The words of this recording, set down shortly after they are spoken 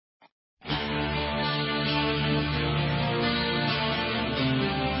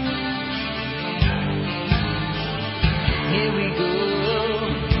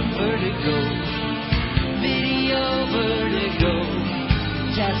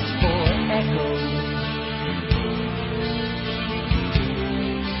just for echoes.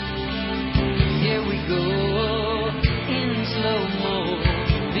 Here we go in slow-mo,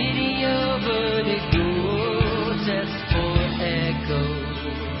 video vertigo, just for echoes.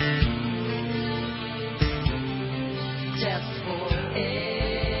 Just for echoes.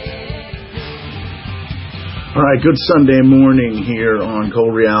 All right, good Sunday morning here on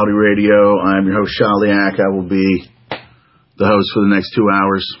Cold Reality Radio. I'm your host, Sholly. I will be the host for the next 2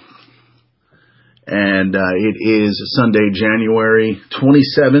 hours. And it is Sunday, January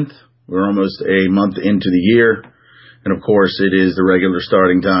 27th. We're almost a month into the year. And, of course, it is the regular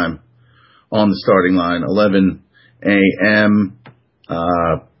starting time on the starting line, 11 a.m.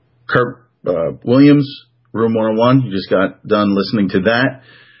 Kurt Williams, Room 101. You just got done listening to that.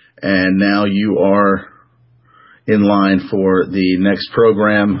 And now you are in line for the next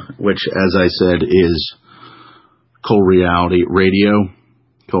program, which, as I said, is Cold Reality Radio,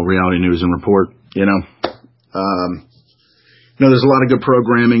 Cold Reality News and Report. There's a lot of good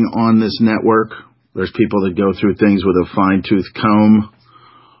programming on this network. There's people that go through things with a fine-tooth comb,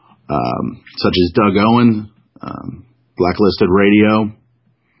 such as Doug Owen, Blacklisted Radio.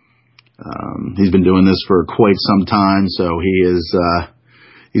 He's been doing this for quite some time, so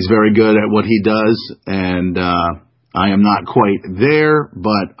he's very good at what he does, and I am not quite there,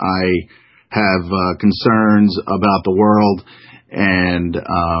 but I have concerns about the world, and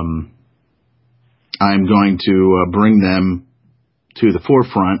I'm going to bring them to the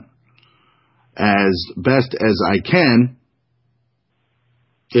forefront as best as I can.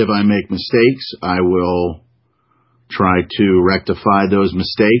 If I make mistakes, I will try to rectify those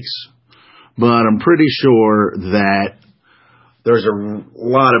mistakes, but I'm pretty sure that there's a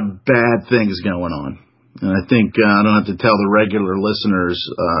lot of bad things going on. And I think I don't have to tell the regular listeners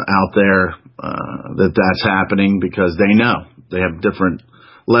out there that that's happening, because they know. They have different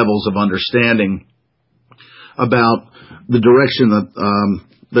levels of understanding about the direction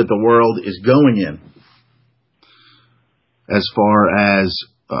that the world is going in as far as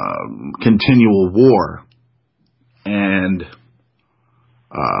continual war and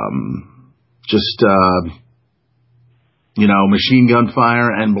machine gun fire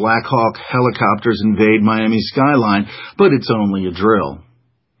and Black Hawk helicopters invade Miami's skyline, but it's only a drill.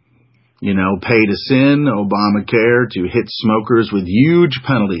 Pay to sin, Obamacare to hit smokers with huge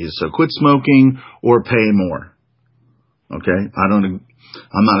penalties. So quit smoking or pay more. Okay? I'm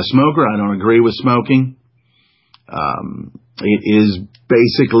not a smoker. I don't agree with smoking. It is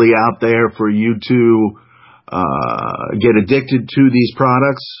basically out there for you to get addicted to these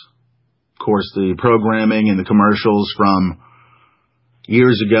products. Of course, the programming and the commercials from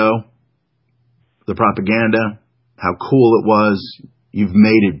years ago, the propaganda, how cool it was. You've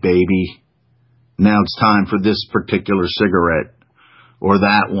made it, baby. Now it's time for this particular cigarette or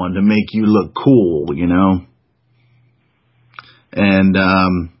that one to make you look cool, And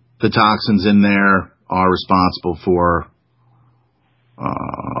the toxins in there are responsible for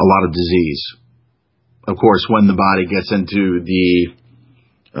a lot of disease. Of course, when the body gets into the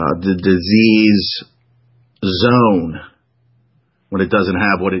disease zone, when it doesn't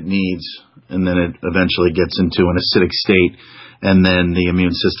have what it needs, and then it eventually gets into an acidic state, and then the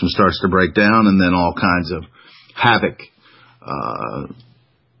immune system starts to break down, and then all kinds of havoc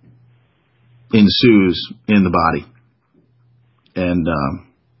ensues in the body. And,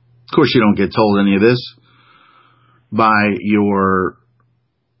 of course, you don't get told any of this by your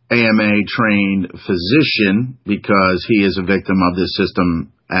AMA-trained physician, because he is a victim of this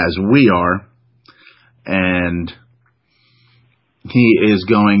system as we are, and he is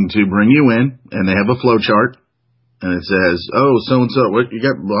going to bring you in, and they have a flow chart, and it says, oh, so-and-so, what, you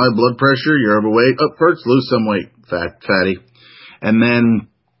got high blood pressure, you're overweight, first lose some weight, fatty, and then,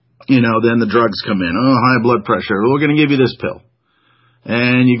 then the drugs come in, high blood pressure, we're going to give you this pill,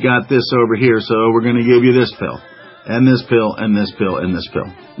 and you got this over here, so we're going to give you this pill, and this pill, and this pill, and this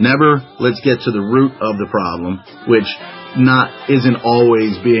pill. Never let's get to the root of the problem, which isn't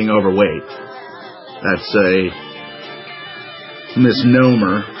always being overweight. That's a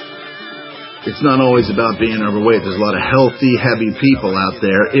misnomer. It's not always about being overweight. There's a lot of healthy, heavy people out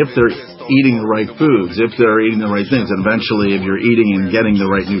there if they're eating the right foods, if they're eating the right things. And eventually, if you're eating and getting the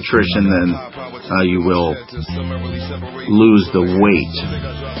right nutrition, then you will lose the weight.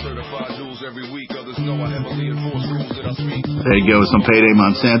 There you go. Some Payday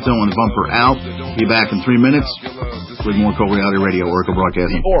Monsanto on the bumper out. Be back in 3 minutes with more Cold Reality Radio, Oracle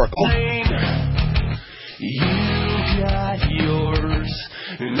Broadcasting. Oracle. You got yours,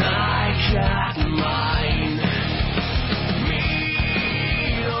 and I got mine. Me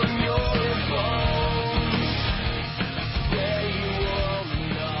on your bones, where you all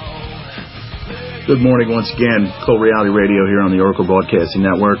know. Good morning once again. Cold Reality Radio here on the Oracle Broadcasting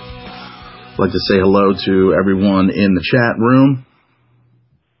Network. I'd like to say hello to everyone in the chat room.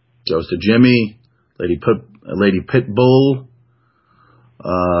 Goes to Jimmie, Lady Pitbull,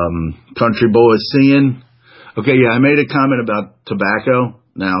 Country Boy Singing. Okay, yeah, I made a comment about tobacco.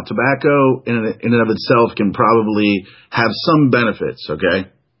 Now, tobacco in and of itself can probably have some benefits, okay?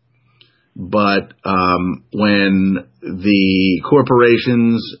 But when the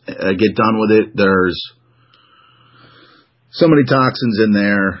corporations get done with it, there's so many toxins in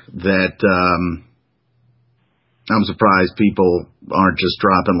there that I'm surprised people aren't just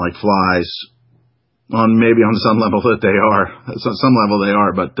dropping like flies. Maybe on some level that they are. Some level they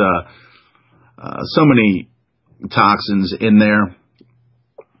are, but so many toxins in there.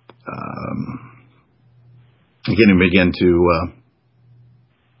 I can't even begin to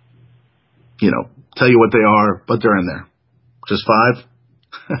tell you what they are, but they're in there. Just 5?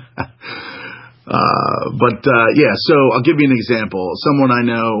 So I'll give you an example. Someone I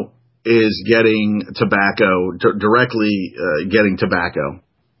know is getting tobacco, directly getting tobacco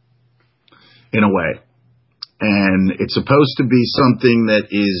in a way. And it's supposed to be something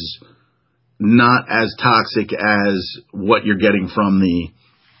that is not as toxic as what you're getting from the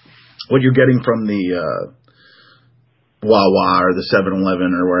Wawa or the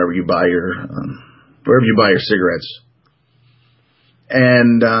 7-Eleven or wherever you buy your cigarettes.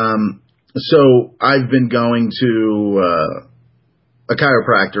 And so I've been going to a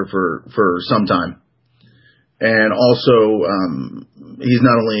chiropractor for some time, and also he's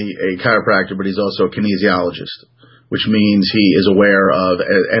not only a chiropractor but he's also a kinesiologist, which means he is aware of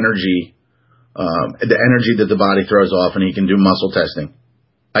energy, the energy that the body throws off, and he can do muscle testing.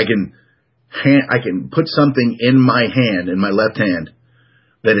 I can put something in my hand, in my left hand,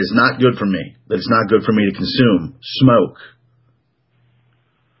 that is not good for me, that is not good for me to consume, smoke,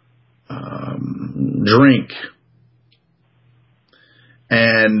 drink.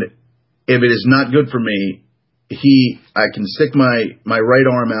 And if it is not good for me, I can stick my right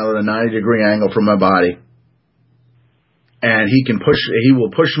arm out at a 90-degree angle from my body, and he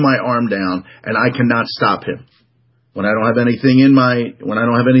will push my arm down, and I cannot stop him. When I don't have anything in my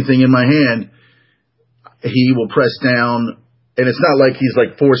hand, he will press down, and it's not like he's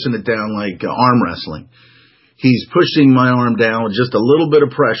like forcing it down like arm wrestling. He's pushing my arm down with just a little bit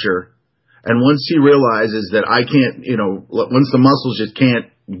of pressure, and once he realizes that I can't, once the muscles just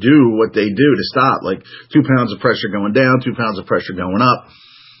can't do what they do to stop, like 2 pounds of pressure going down, 2 pounds of pressure going up,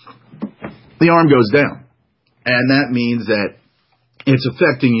 the arm goes down. And that means that it's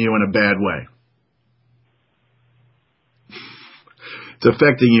affecting you in a bad way. It's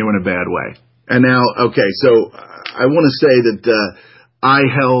affecting you in a bad way. And now, okay, so I want to say that I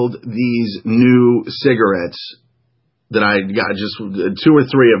held these new cigarettes that I got, just 2 or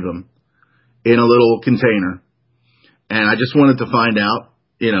 3 of them, in a little container. And I just wanted to find out,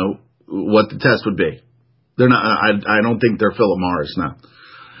 what the test would be. They're not, I don't think they're Philip Morris now.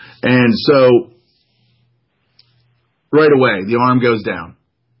 And so, right away, the arm goes down.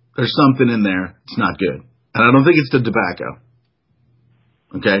 There's something in there. It's not good. And I don't think it's the tobacco.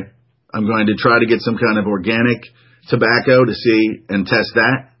 Okay? I'm going to try to get some kind of organic tobacco to see and test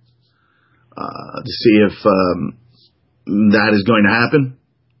that, to see if that is going to happen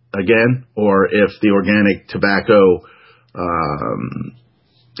again, or if the organic tobacco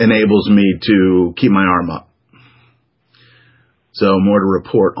enables me to keep my arm up. So more to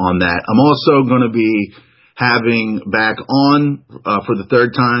report on that. I'm also going to be having back on for the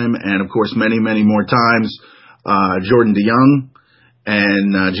 3rd time, and of course many, many more times, Jordan DeYoung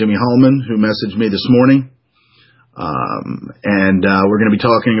and Jimmie Holman, who messaged me this morning. And we're going to be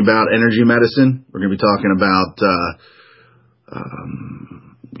talking about energy medicine. We're going to be talking about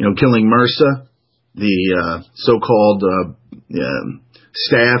killing MRSA, the so-called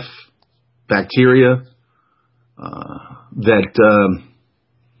staph bacteria that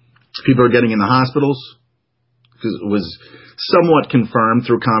people are getting in the hospitals. Because it was somewhat confirmed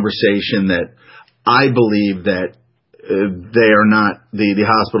through conversation that I believe that they are not, the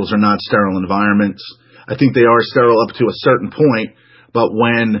hospitals are not sterile environments. I think they are sterile up to a certain point, but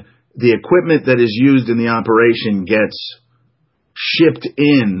when the equipment that is used in the operation gets shipped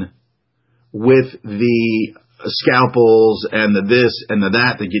in with the scalpels and the this and the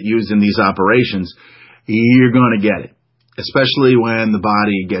that get used in these operations, you're going to get it, especially when the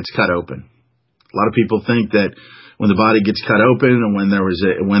body gets cut open. A lot of people think that when the body gets cut open and when there's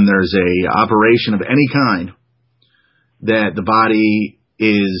a operation of any kind, that the body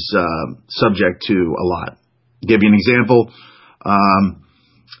is subject to a lot. I'll give you an example.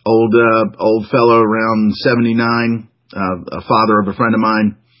 Old fellow around 79, a father of a friend of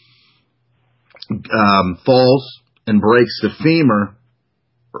mine, falls and breaks the femur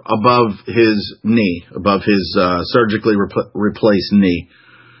above his knee, above his surgically replaced knee.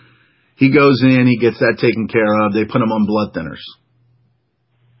 He goes in, he gets that taken care of. They put him on blood thinners.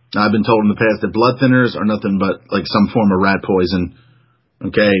 Now, I've been told in the past that blood thinners are nothing but like some form of rat poison.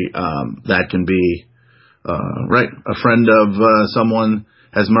 Okay, that can be, right. A friend of someone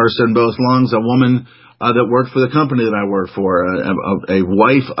has MRSA in both lungs. A woman that worked for the company that I worked for, a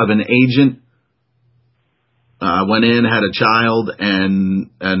wife of an agent, went in, had a child, and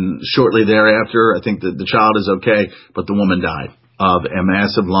shortly thereafter, I think that the child is okay, but the woman died of a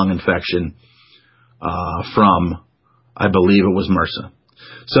massive lung infection from, I believe it was MRSA.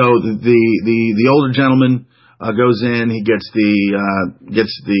 So the older gentleman goes in, he gets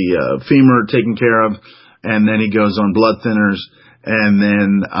the femur taken care of, and then he goes on blood thinners, and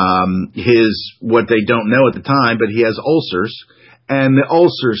then what they don't know at the time, but he has ulcers, and the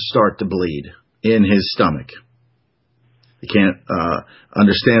ulcers start to bleed in his stomach. He can't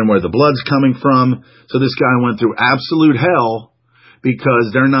understand where the blood's coming from. So this guy went through absolute hell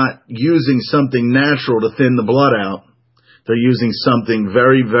because they're not using something natural to thin the blood out. They're using something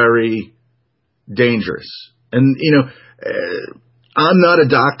very, very dangerous. And, I'm not a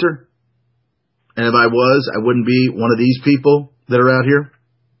doctor. And if I was, I wouldn't be one of these people that are out here.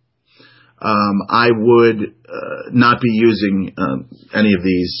 I would not be using any of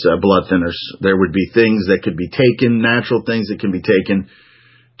these blood thinners. There would be things that could be taken, natural things that can be taken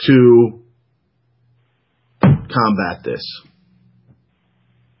to combat this,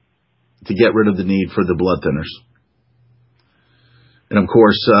 to get rid of the need for the blood thinners. And of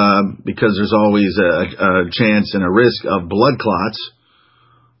course, because there's always a chance and a risk of blood clots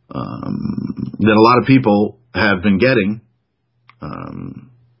that a lot of people have been getting,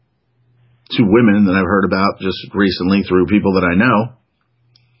 to women that I've heard about just recently through people that I know,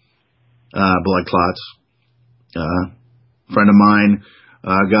 blood clots. A friend of mine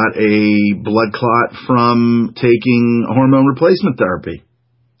got a blood clot from taking hormone replacement therapy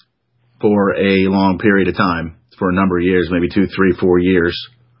for a long period of time, for a number of years, maybe 2, 3, 4 years.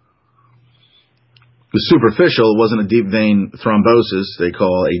 It was superficial. It wasn't a deep vein thrombosis. They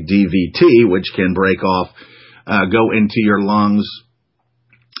call a DVT, which can break off, go into your lungs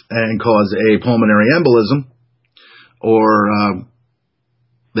and cause a pulmonary embolism, or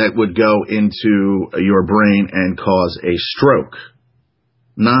that would go into your brain and cause a stroke.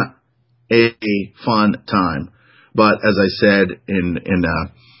 Not a fun time. But as I said in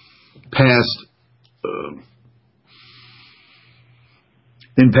past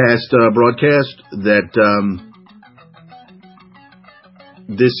broadcast, that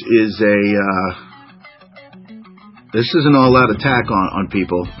this is an all-out attack on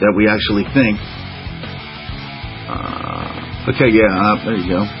people that we actually think. There you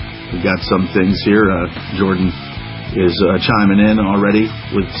go. We got some things here. Jordan is chiming in already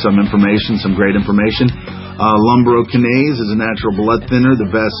with some information, some great information. Lumbrokinase is a natural blood thinner,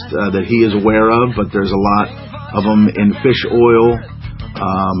 the best that he is aware of, but there's a lot of them in fish oil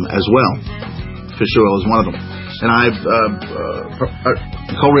as well. Fish oil is one of them. And I've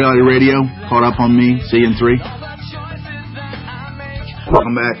Cole Reality Radio caught up on me. See you in 3.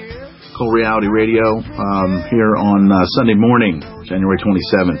 Welcome back, Cole Reality Radio, here on Sunday morning, January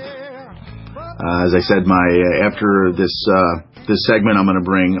 27th. As I said, after this segment, I'm going to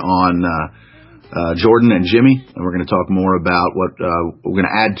bring on Jordan and Jimmie, and we're going to talk more about what we're going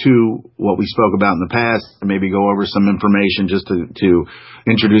to add to what we spoke about in the past, and maybe go over some information just to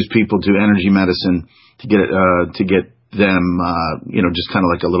introduce people to energy medicine, to get them, just kind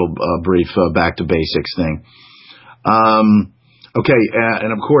of like a little brief back to basics thing.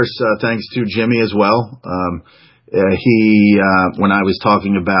 And of course, thanks to Jimmie as well. He, when I was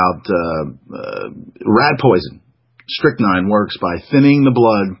talking about rat poison, strychnine works by thinning the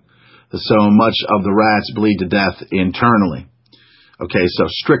blood so much of the rats bleed to death internally. Okay, so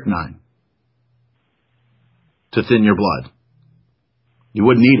strychnine to thin your blood. You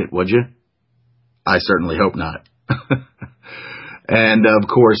wouldn't eat it, would you? I certainly hope not. And of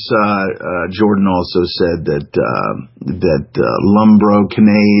course, Jordan also said that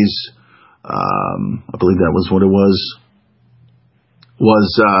lumbrokinase, I believe that was what it was,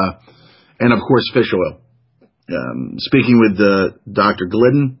 and of course fish oil. Speaking with Dr.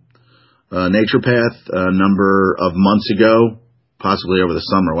 Glidden, naturopath, a number of months ago, possibly over the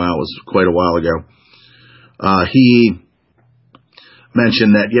summer. Wow, it was quite a while ago. He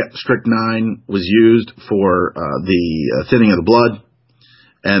mentioned that, strychnine was used for the thinning of the blood,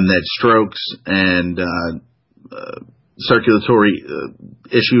 and that strokes and circulatory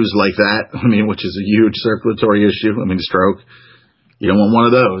issues like that, which is a huge circulatory issue. Stroke, you don't want one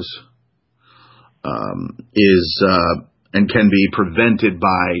of those. is and can be prevented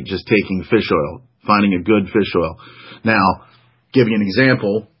by just taking fish oil, finding a good fish oil. Now, give you an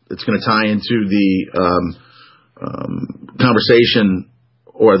example. It's going to tie into the conversation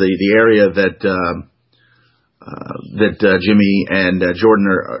or the area that Jimmie and Jordan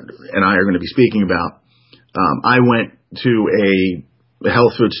and I are going to be speaking about. I went to a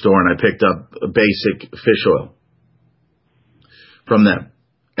health food store and I picked up a basic fish oil from them.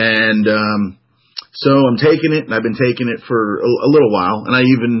 And so I'm taking it, and I've been taking it for a little while, and I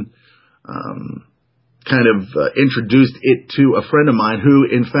even kind of introduced it to a friend of mine who,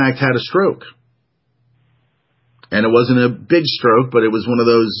 in fact, had a stroke. And it wasn't a big stroke, but it was one of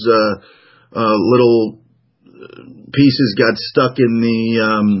those little pieces got stuck in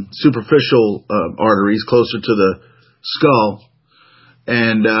the superficial arteries closer to the skull.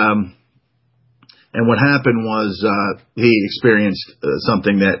 And what happened was he experienced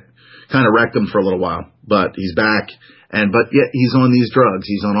something that kind of wrecked him for a little while, but he's back. But yet he's on these drugs.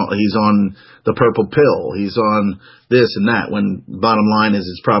 He's on the purple pill. He's on this and that. When bottom line is,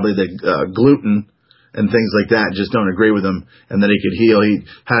 it's probably the gluten and things like that just don't agree with him, and that he could heal. He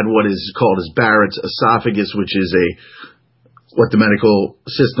had what is called his Barrett's esophagus, which is what the medical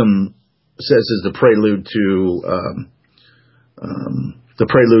system says is the prelude to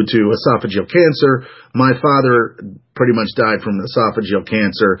esophageal cancer. My father pretty much died from esophageal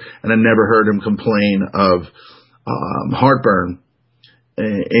cancer, and I never heard him complain of heartburn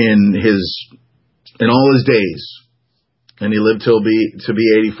in all his days, and he lived to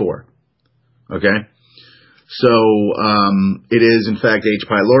be 84. Okay, so it is in fact H.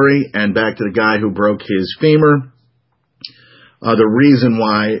 pylori. And back to the guy who broke his femur. The reason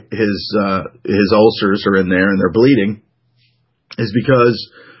why his ulcers are in there and they're bleeding is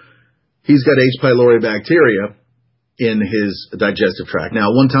because he's got H. pylori bacteria in his digestive tract.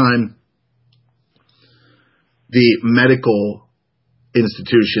 Now, one time, the medical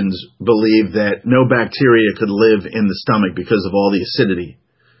institutions believed that no bacteria could live in the stomach because of all the acidity,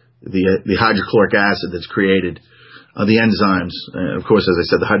 the hydrochloric acid that's created, the enzymes, of course, as I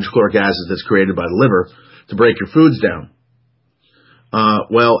said, the hydrochloric acid that's created by the liver to break your foods down.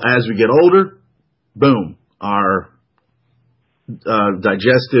 Well, as we get older, boom, our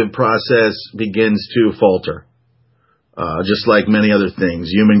digestive process begins to falter, just like many other things.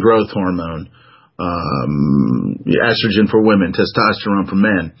 Human growth hormone, estrogen for women, testosterone for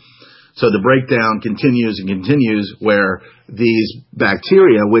men. So the breakdown continues and continues, where these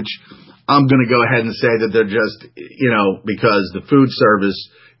bacteria, which I'm going to go ahead and say that they're just, because the food service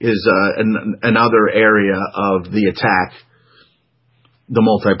is another area of the attack, the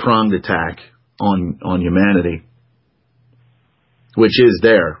multi-pronged attack on humanity, which is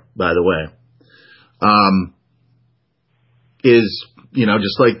there, by the way, is,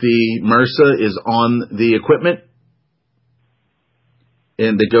 just like the MRSA is on the equipment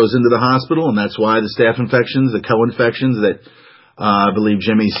and that goes into the hospital, and that's why the staph infections, the co-infections that I believe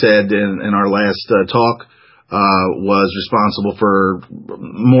Jimmie said in our last talk was responsible for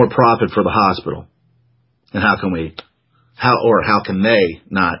more profit for the hospital. And how can they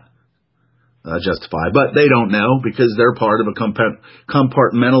not justify? But they don't know, because they're part of a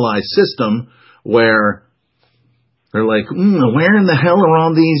compartmentalized system where they're like, where in the hell are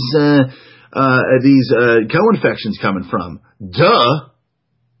all these co-infections coming from? Duh.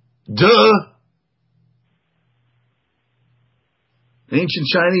 Ancient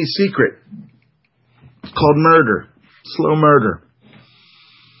Chinese secret. It's called murder. Slow murder.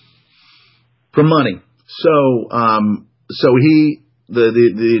 For money. So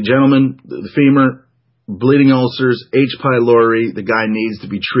the gentleman, the femur, bleeding ulcers, H. pylori, the guy needs to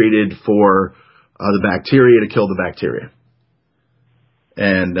be treated for the bacteria, to kill the bacteria.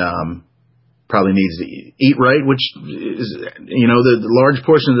 And probably needs to eat right, which is, the large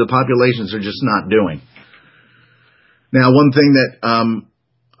portion of the populations are just not doing. Now, one thing that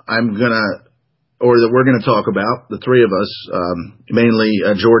we're going to talk about, the three of us, mainly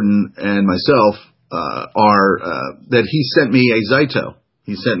Jordan and myself, are that he sent me a Zyto.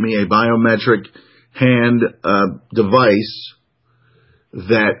 He sent me a biometric hand device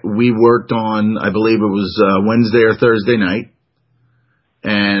that we worked on, I believe it was Wednesday or Thursday night.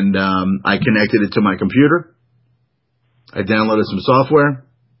 And I connected it to my computer. I downloaded some software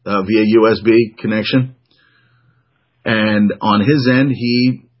via USB connection. And on his end,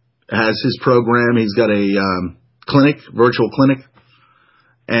 he has his program. He's got a virtual clinic.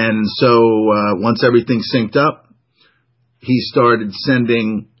 And so once everything synced up, he started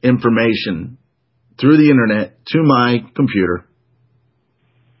sending information through the internet to my computer,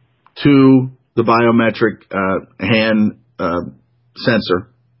 to the biometric hand sensor,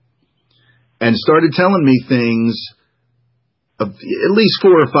 and started telling me things, at least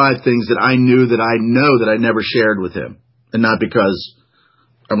 4 or 5 things that I knew that I never shared with him. And not because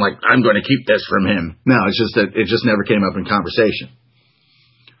I'm like, I'm going to keep this from him. No, it's just that it just never came up in conversation.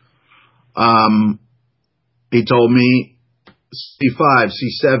 He told me C5,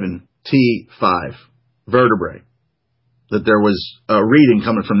 C7, T5 vertebrae, that there was a reading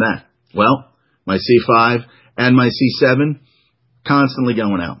coming from that. Well, my C5 and my C7 constantly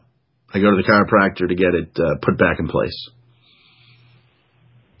going out. I go to the chiropractor to get it put back in place.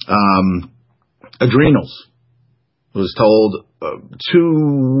 Adrenals. Was told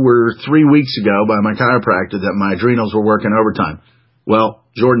 2 or 3 weeks ago by my chiropractor that my adrenals were working overtime. Well,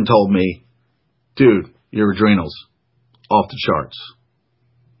 Jordan told me, dude, your adrenals, off the charts.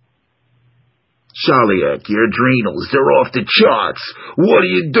 Sholly, your adrenals, they're off the charts. What are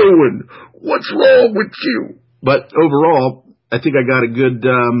you doing? What's wrong with you? But overall, I think I got a good,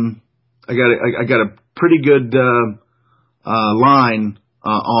 I got a pretty good line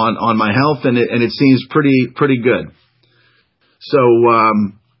on my health, and it seems pretty good. So,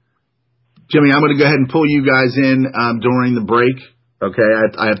 Jimmie, I'm going to go ahead and pull you guys in during the break. Okay,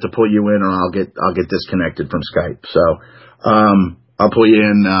 I have to pull you in, or I'll get disconnected from Skype. So, I'll pull you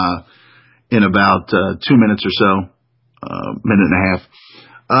in about 2 minutes or so, minute and a half.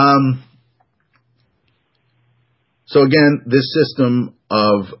 So again, this system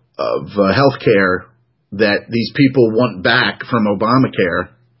of healthcare that these people want back from Obamacare,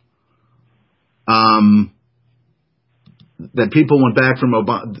 that people want back from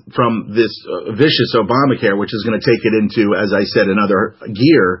this vicious Obamacare, which is going to take it into, as I said, another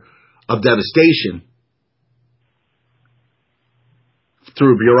gear of devastation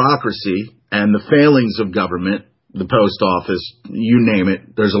through bureaucracy and the failings of government, the post office, you name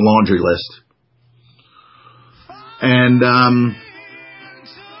it, there's a laundry list. And,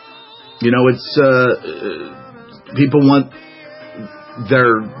 it's, people want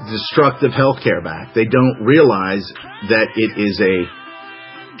their destructive health care back. They don't realize that it is a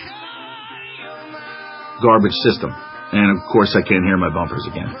garbage system. And of course I can't hear my bumpers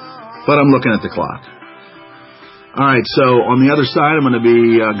again, but I'm looking at the clock. All right. So on the other side, I'm going to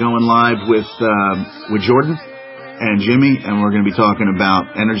be going live with Jordan and Jimmie, and we're going to be talking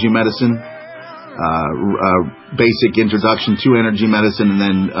about energy medicine, basic introduction to energy medicine, and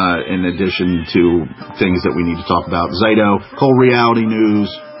then in addition to things that we need to talk about, Zyto, Cold Reality News,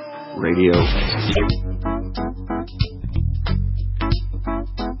 radio.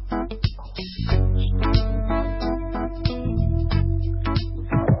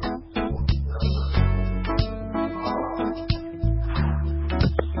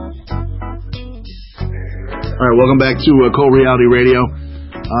 All right, welcome back to Cold Reality Radio.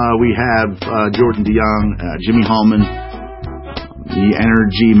 We have Jordan DeYoung, Jimmie Hallman, the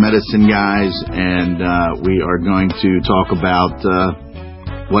energy medicine guys, and we are going to talk about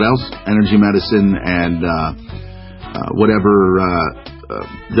what else? Energy medicine and whatever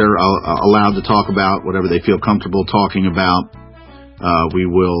they're allowed to talk about, whatever they feel comfortable talking about, we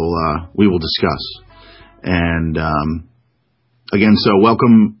will discuss. And again, so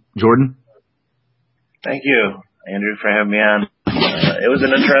welcome, Jordan. Thank you, Andrew, for having me on. It was an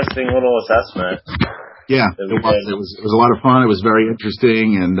interesting little assessment. Yeah, it was a lot of fun. It was very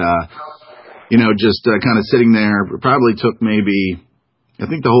interesting, and just kind of sitting there. It probably took maybe, I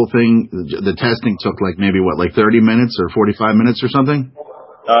think the whole thing, the testing took like 30 minutes or 45 minutes or something.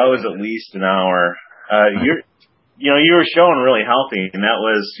 It was at least an hour. You were showing really healthy, and that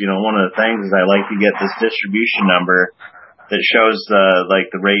was one of the things is I like to get this distribution number that shows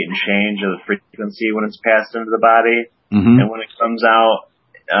the rate and change of the frequency when it's passed into the body. Mm-hmm. And when it comes out,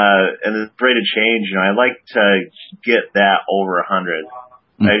 and the rate of change, I like to get that over 100.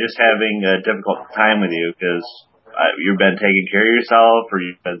 Mm-hmm. I'm just having a difficult time with you because you've been taking care of yourself, or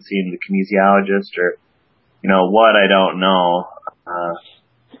you've been seeing the kinesiologist, or, what, I don't know.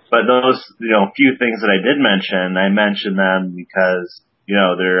 But those, few things that I did mention, I mentioned them because,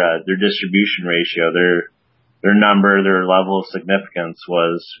 their distribution ratio, their number, their level of significance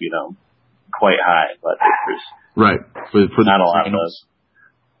was, quite high, but there's right for not a lot of those.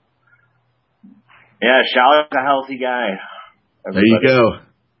 Yeah, Sholly's a healthy guy. Everybody.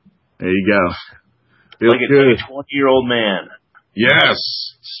 There you go. Feels like a 20-year-old man. Yes,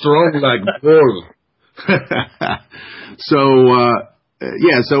 strong like bull. So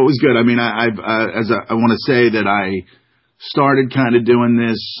it was good. I mean, I want to say that I started kind of doing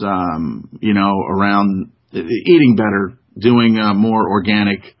this, around eating better, doing more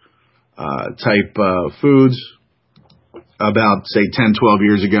organic type foods about, say, 10, 12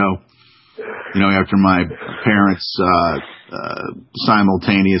 years ago. After my parents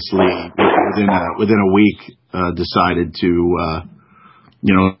simultaneously within a week decided to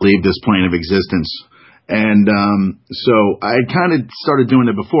leave this plane of existence. And so I kind of started doing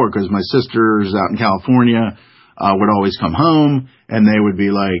it before because my sisters out in California would always come home, and they would be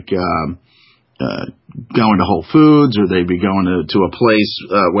like going to Whole Foods, or they'd be going to a place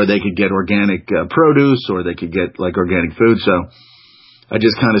where they could get organic produce, or they could get like organic food. So I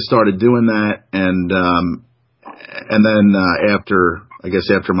just kind of started doing that, and then after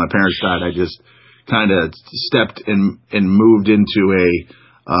my parents died, I just kind of stepped and moved into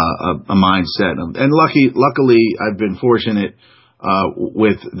a mindset. And luckily, I've been fortunate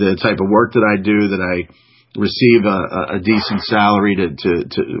with the type of work that I do, that I receive a decent salary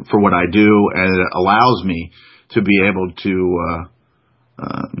for what I do, and it allows me to be able to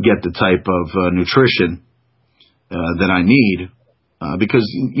get the type of nutrition that I need, because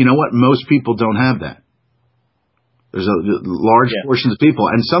you know what, most people don't have that. There's a large portion of people,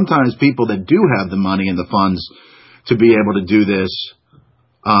 and sometimes people that do have the money and the funds to be able to do this,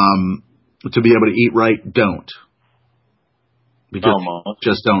 to be able to eat right, don't, because they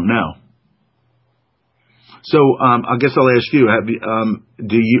just don't know. So I guess I'll ask you: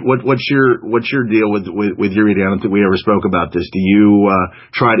 what's your deal with your eating? I don't think we ever spoke about this. Do you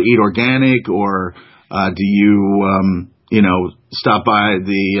try to eat organic, or do you stop by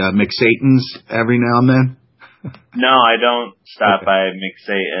the McSatan's every now and then? No, I don't stop by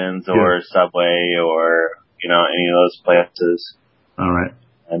McSatan's or Subway or any of those places. All right.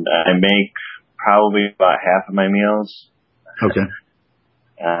 And I make probably about half of my meals. Okay.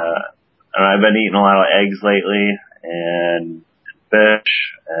 And I've been eating a lot of eggs lately, and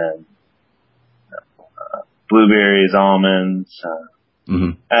fish, and blueberries, almonds.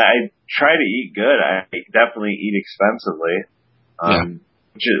 I try to eat good. I definitely eat expensively,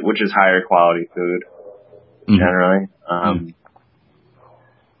 which is higher quality food generally.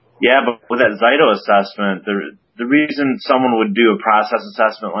 But with that Zyto assessment, the reason someone would do a process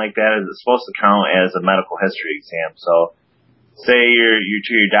assessment like that is it's supposed to count as a medical history exam. So say you're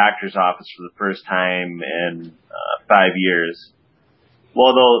to your doctor's office for the first time in 5 years.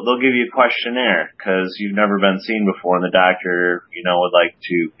 Well, they'll give you a questionnaire because you've never been seen before, and the doctor, would like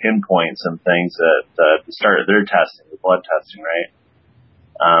to pinpoint some things at the start of their testing, the blood testing, right?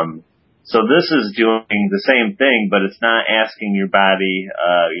 So this is doing the same thing, but it's not asking your body,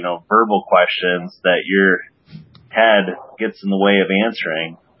 verbal questions that your head gets in the way of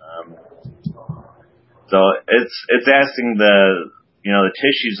answering. So it's asking the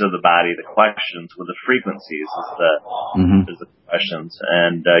tissues of the body the questions with the frequencies is the questions,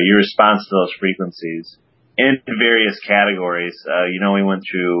 and your response to those frequencies in various categories. We went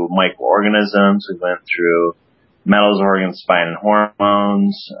through microorganisms, we went through metals, organs, spine, and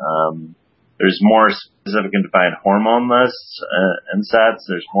hormones. There's more specific and defined hormone lists and sets.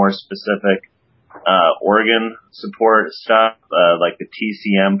 There's more specific organ support stuff, like the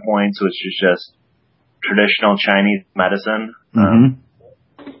TCM points, which is just traditional Chinese medicine, kind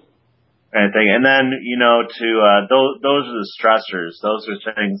of thing. And then, those are the stressors. Those are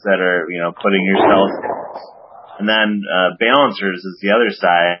things that are, putting your cells. And then, balancers is the other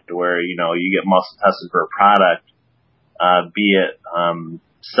side where, you get muscle tested for a product, be it,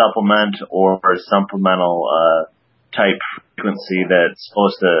 supplement or supplemental, type frequency that's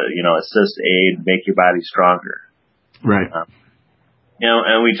supposed to, assist, aid, make your body stronger. Right.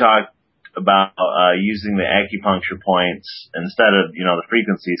 And we talked about using the acupuncture points instead of the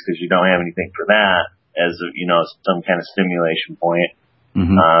frequencies, because you don't have anything for that as some kind of stimulation point.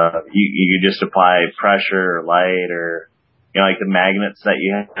 You could just apply pressure or light, or like the magnets that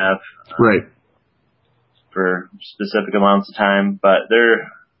you have, right, for specific amounts of time. But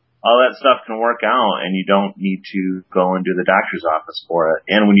all that stuff can work out, and you don't need to go into the doctor's office for it.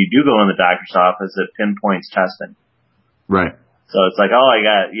 And when you do go in the doctor's office, it pinpoints testing. Right. So it's like, I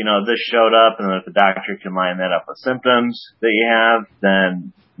got, this showed up, and then if the doctor can line that up with symptoms that you have,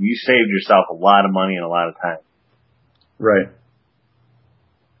 then you saved yourself a lot of money and a lot of time. Right.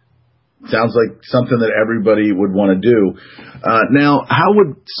 Sounds like something that everybody would want to do. Now, how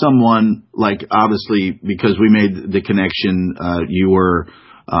would someone, like, obviously, because we made the connection, you were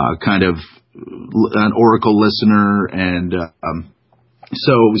kind of an Oracle listener, and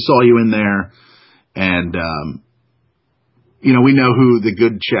so we saw you in there, and we know who the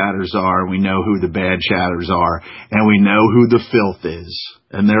good chatters are, we know who the bad chatters are, and we know who the filth is.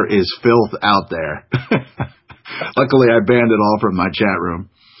 And there is filth out there. Luckily, I banned it all from my chat room.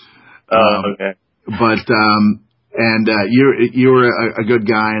 Okay. But you were a good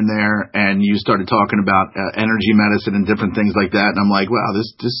guy in there, and you started talking about energy medicine and different things like that. And I'm like, wow,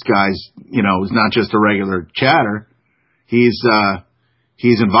 this guy's is not just a regular chatter.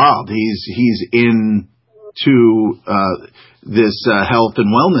 he's involved. He's into this health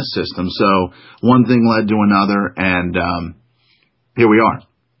and wellness system. So one thing led to another, and here we are.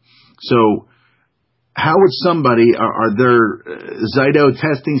 So how would somebody, are there Zyto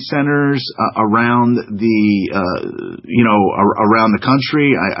testing centers around the, around the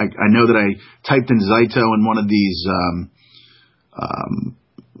country? I know that I typed in Zyto in one of these,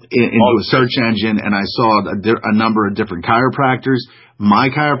 into a search engine, and I saw a number of different chiropractors. My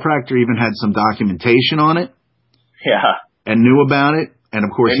chiropractor even had some documentation on it. Yeah. And knew about it. And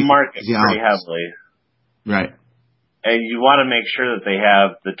of course, they market pretty heavily. Right. And you want to make sure that they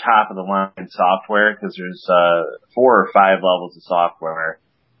have the top of the line software, because there's 4 or 5 levels of software.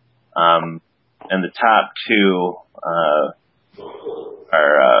 And the top 2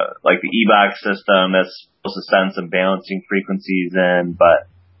 are like the e-box system that's supposed to send some balancing frequencies in, but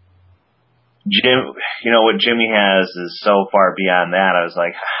what Jimmie has is so far beyond that. I was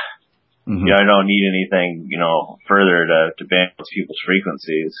like, I don't need anything, further to balance people's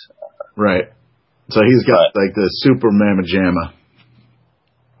frequencies. Right. So he's got like the super mamma jamma.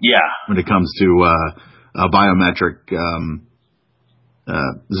 Yeah. When it comes to biometric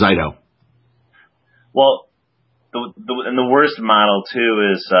Zyto. Well, the worst model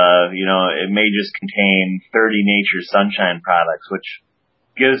too is it may just contain 30 Nature Sunshine products, which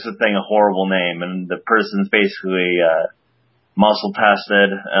gives the thing a horrible name, and the person's basically muscle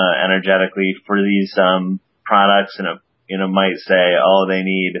tested energetically for these products, and it might say, oh, they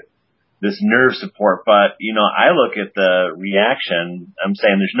need this nerve support, but I look at the reaction. I'm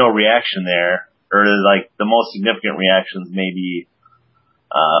saying there's no reaction there, or like the most significant reactions maybe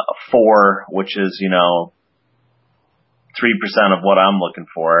a 4, which is 3% of what I'm looking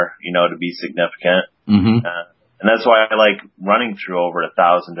for, to be significant. And that's why I like running through over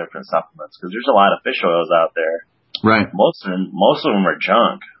 1,000 different supplements, because there's a lot of fish oils out there. Right. Most of them are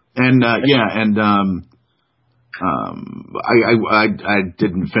junk. And I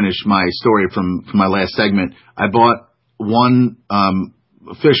didn't finish my story from my last segment. I bought one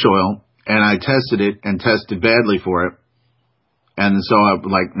fish oil, and I tested it and tested badly for it. And so I was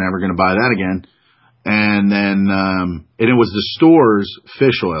like, never going to buy that again. And then and it was the store's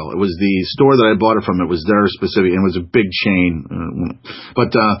fish oil. It was the store that I bought it from. It was their specific, and it was a big chain. But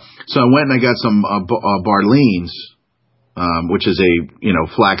so I went and I got some Barleans, which is a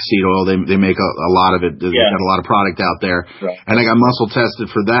flaxseed oil. They make a lot of it. They've got a lot of product out there. Right. And I got muscle tested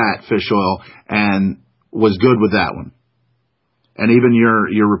for that fish oil and was good with that one. And even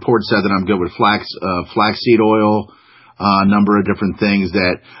your report said that I'm good with flaxseed oil. A number of different things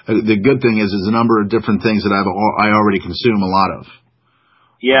that the good thing is a number of different things that I already consume a lot of.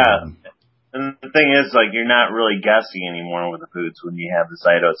 Yeah. And the thing is, like, you're not really guessing anymore with the foods when you have the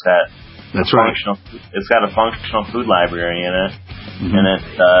Zyto. It's got a functional food library in it. And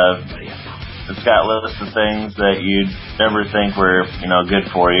it's got lists of things that you'd never think were, good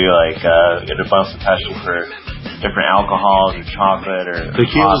for you. Like, it a bunch of testing for different alcohols or chocolate or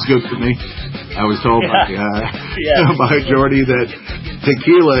tequila's good for me. I was told by majority that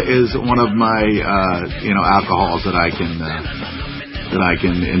tequila is one of my alcohols that I can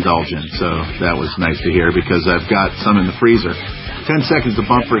indulge in. So that was nice to hear, because I've got some in the freezer. 10 seconds to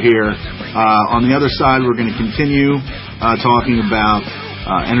bumper here. On the other side, we're going to continue talking about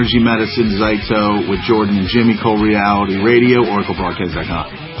energy medicine, Zyto, with Jordan and Jimmie, Cold Reality Radio,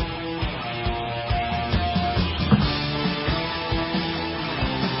 oraclebroadcast.com.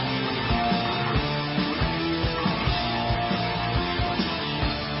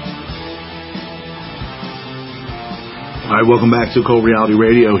 All right, welcome back to Cold Reality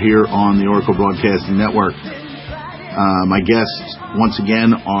Radio here on the Oracle Broadcasting Network. My guests, once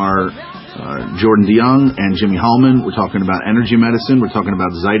again, are Jordan DeYoung and Jimmie Hullman. We're talking about energy medicine. We're talking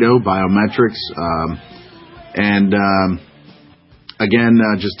about Zyto, biometrics. Again,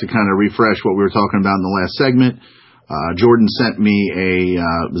 just to kind of refresh what we were talking about in the last segment, Jordan sent me a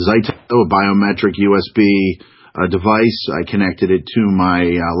Zyto, a biometric USB device. I connected it to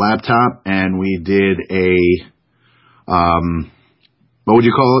my laptop, and we did a what would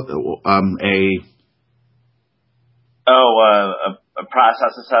you call it? A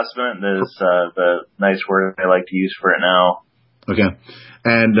process assessment is the nice word I like to use for it now. Okay.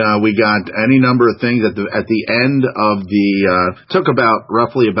 And we got any number of things at the end of the took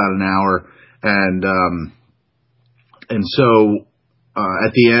roughly about an hour, and so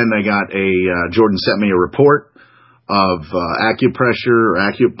at the end I got Jordan sent me a report of acupressure or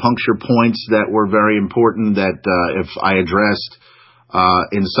acupuncture points that were very important, that if I addressed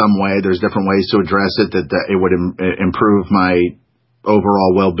in some way, there's different ways to address it, that it would improve my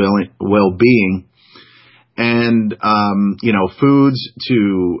overall well-being. and foods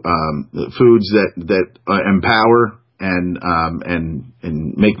that empower and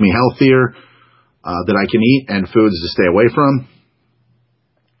make me healthier that I can eat, and foods to stay away from.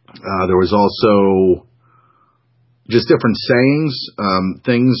 There was also just different sayings,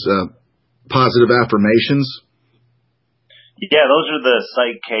 positive affirmations. Yeah, those are the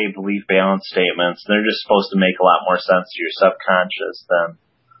Psych K belief balance statements. They're just supposed to make a lot more sense to your subconscious than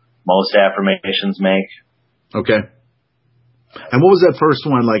most affirmations make. Okay. And what was that first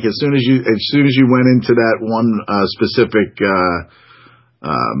one like? As soon as you went into that one specific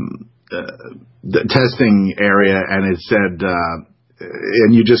the testing area, and it said,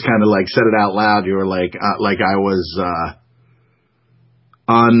 and you just kind of like said it out loud. You were like I was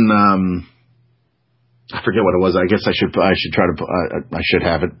on. I forget what it was. I guess I should try to. I should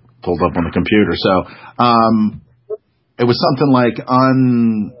have it pulled up on the computer. So it was something like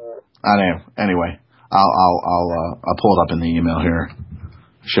on. I don't know. Anyway, I'll pull it up in the email here.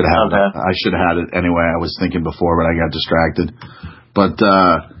 Should have. Okay. I should have had it anyway. I was thinking before, but I got distracted. But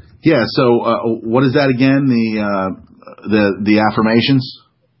yeah. So what is that again? The affirmations.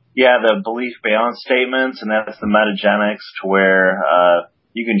 Yeah, the belief balance statements, and that's the metagenics, to where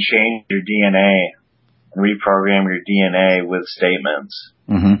you can change your DNA and reprogram your DNA with statements.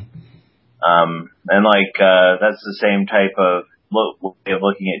 Mm-hmm. And that's the same type of way of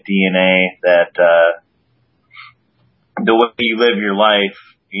looking at DNA, that the way you live your life,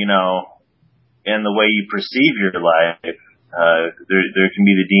 and the way you perceive your life, there can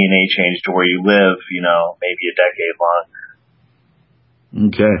be the DNA change to where you live, maybe a decade long.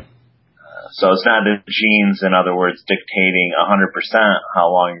 Okay. So it's not the genes, in other words, dictating 100% how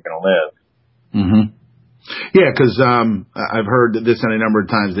long you're going to live. Mm-hmm. Yeah, because I've heard this any number of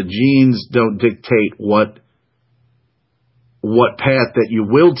times. The genes don't dictate what path that you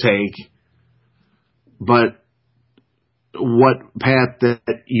will take, but what path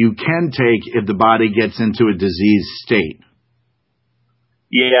that you can take if the body gets into a disease state.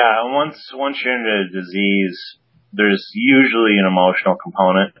 Yeah, once you're into a disease, there's usually an emotional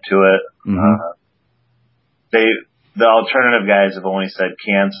component to it. Mm-hmm. The alternative guys have only said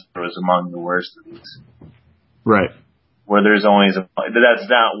cancer was among the worst of these. Right. Where there's always that's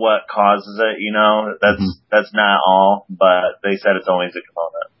not what causes it, that's not all, but they said it's always a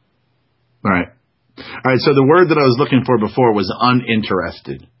component. Right. All right. So the word that I was looking for before was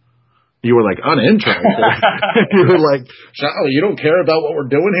uninterested. You were like, uninterested? You were like, Sholly, you don't care about what we're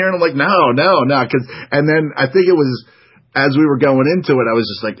doing here? And I'm like, no. And then I think it was, as we were going into it, I was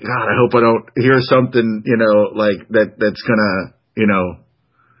just like, God, I hope I don't hear something, like that's gonna,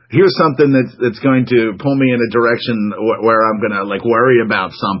 here's something that's going to pull me in a direction where I'm going to like worry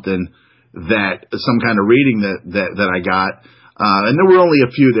about something, that some kind of reading that I got. And there were only a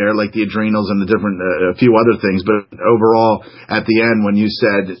few there, like the adrenals and the different, a few other things. But overall, at the end, when you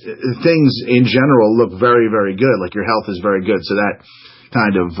said things in general look very, very good, like your health is very good. So that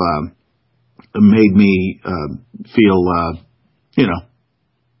kind of, made me, feel,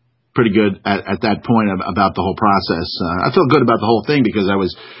 pretty good at that point about the whole process. I felt good about the whole thing because I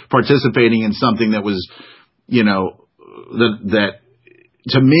was participating in something that was, that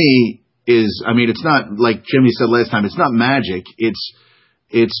to me is, it's not like Jimmie said last time, it's not magic. It's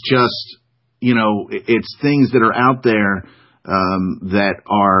just, it's things that are out there, that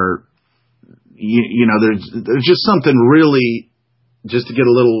are, there's just something really, just to get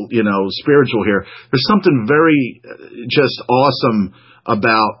a little, spiritual here. There's something very just awesome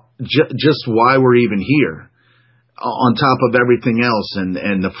about just why we're even here, on top of everything else, and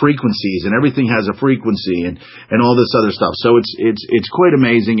the frequencies, and everything has a frequency, and all this other stuff. So it's quite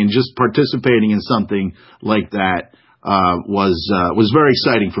amazing, and just participating in something like that was very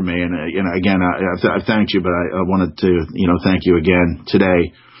exciting for me. And again, I thanked you, but I wanted to thank you again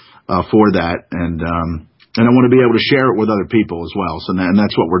today for that, and I want to be able to share it with other people as well. So and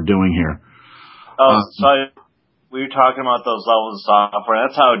that's what we're doing here. We were talking about those levels of software.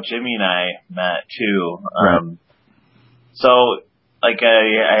 That's how Jimmie and I met too. Right. So, like,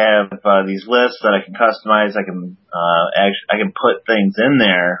 I have these lists that I can customize. I can I can put things in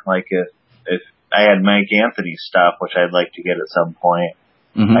there. Like if I had Mike Anthony's stuff, which I'd like to get at some point,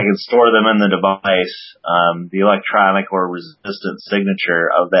 mm-hmm. I can store them in the device, the electronic or resistant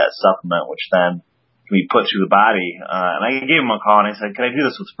signature of that supplement, which then can be put through the body. And I gave him a call and I said, "Can I do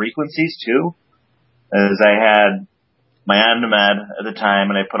this with frequencies too?" As I had my OnDemand at the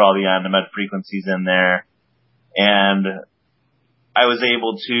time, and I put all the OnDemand frequencies in there. And I was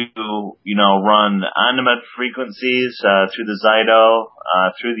able to, run OnDemand frequencies through the Zyto,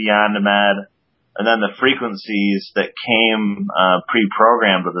 through the OnDemand, and then the frequencies that came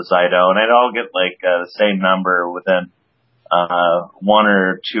pre-programmed with the Zyto, and I'd all get like the same number within 1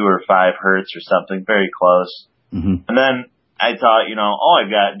 or 2 or 5 hertz or something, very close. Mm-hmm. And then I thought, I've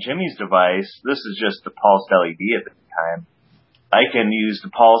got Jimmie's device. This is just the pulsed LED at the time. I can use the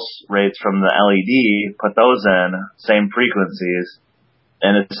pulse rates from the LED, put those in, same frequencies,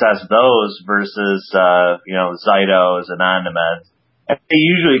 and assess those versus, Zytos and Omnimeds. And they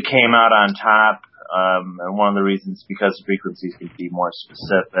usually came out on top, and one of the reasons because frequencies can be more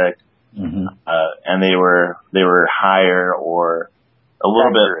specific, mm-hmm. And they were higher or a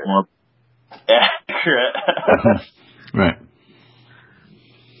little bit more accurate. Right.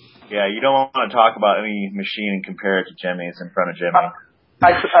 Yeah, you don't want to talk about any machine and compare it to Jimmie's in front of Jimmie.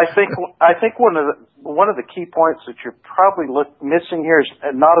 I think one of the key points that you're probably missing here is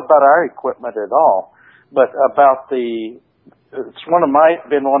not about our equipment at all, but about it's one of my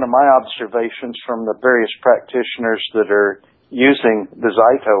observations from the various practitioners that are using the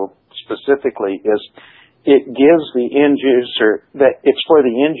Zyto specifically is it gives the end user that it's for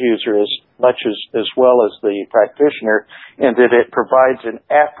the end user as much as well as the practitioner, and that it provides an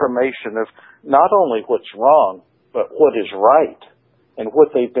affirmation of not only what's wrong, but what is right and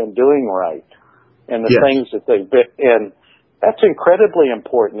what they've been doing right and the things that they've been, and that's incredibly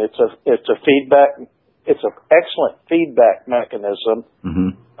important. It's a feedback. It's an excellent feedback mechanism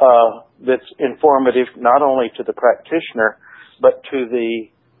that's informative not only to the practitioner but to the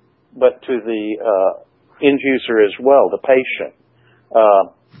end user as well, the patient.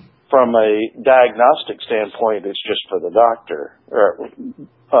 From a diagnostic standpoint, it's just for the doctor,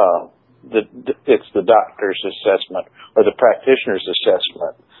 it's the doctor's assessment or the practitioner's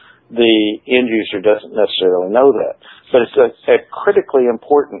assessment. The end user doesn't necessarily know that, but it's a critically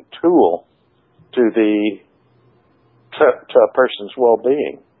important tool to a person's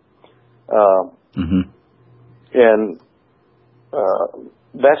well-being, and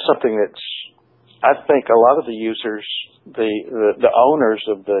that's something that's, I think, a lot of the users, the owners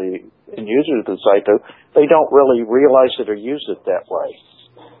of and users of the Zyto, they don't really realize it or use it that way.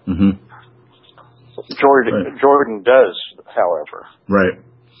 Mm-hmm. Jordan does, however. Right.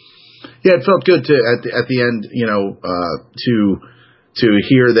 Yeah, it felt good to at the end, to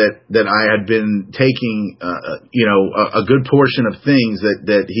hear that I had been taking, a good portion of things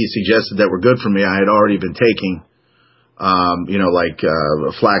that he suggested that were good for me. I had already been taking, like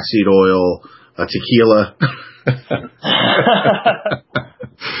flaxseed oil, tequila,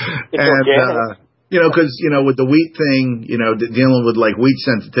 and because with the wheat thing, dealing with like wheat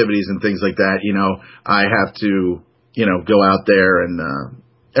sensitivities and things like that, I have to go out there and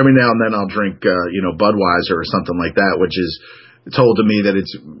every now and then I'll drink Budweiser or something like that, which is told to me that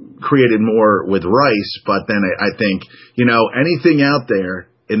it's created more with rice. But then I think anything out there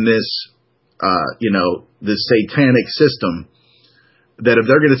in this this satanic system, that if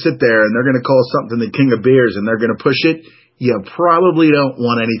they're going to sit there and they're going to call something the king of beers and they're going to push it, you probably don't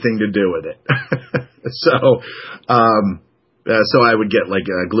want anything to do with it. So I would get like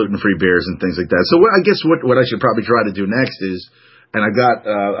gluten-free beers and things like that. So I guess what I should probably try to do next is, and I got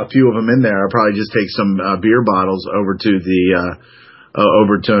a few of them in there, I'll probably just take some beer bottles over to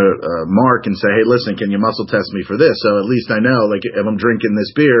Mark and say, hey, listen, can you muscle test me for this? So at least I know, like, if I'm drinking this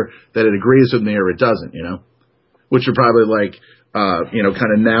beer, that it agrees with me or it doesn't, which would probably like,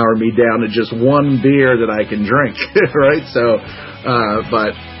 kind of narrow me down to just one beer that I can drink, right? So,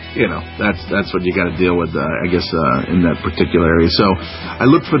 but that's what you got to deal with, I guess, in that particular area. So I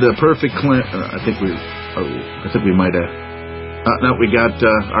looked for the perfect I think we might have. No, we got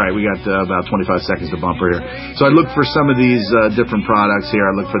about 25 seconds to bumper here. So I looked for some of these different products here.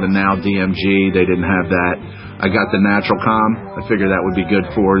 I looked for the Now DMG. They didn't have that. I got the Natural Calm. I figured that would be good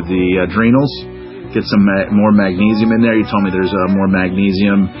for the adrenals. Get some more magnesium in there. You told me there's more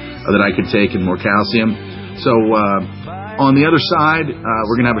magnesium that I could take and more calcium. So on the other side,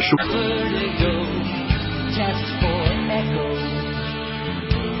 we're going to have a short...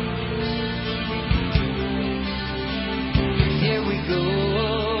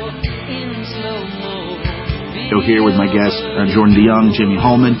 Here with my guest, Jordan DeYoung, Jimmie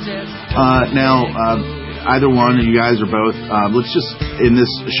Holman. Now, either one, and you guys are both, let's just, in this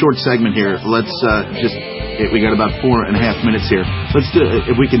short segment here, let's we got about 4.5 minutes here. Let's do,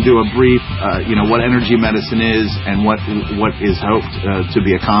 if we can do a brief, what energy medicine is and what is hoped to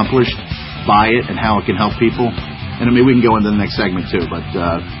be accomplished by it and how it can help people. And I mean, we can go into the next segment too, but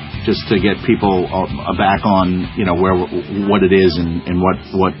just to get people back on, what it is and what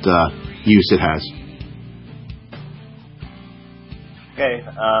use it has. Okay.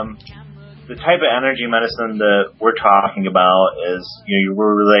 the type of energy medicine that we're talking about is,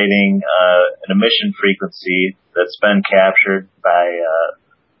 we're relating an emission frequency that's been captured by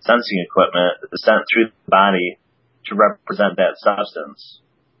sensing equipment that's sent through the body to represent that substance.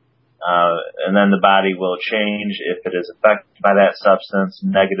 And then the body will change if it is affected by that substance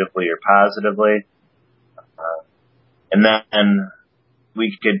negatively or positively. And then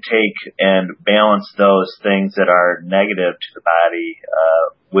we could take and balance those things that are negative to the body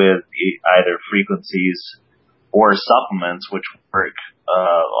with either frequencies or supplements, which work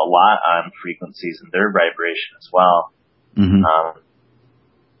a lot on frequencies and their vibration as well. Mm-hmm.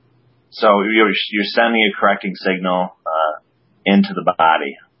 So you're sending a correcting signal into the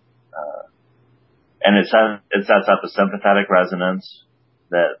body, and it sets up a sympathetic resonance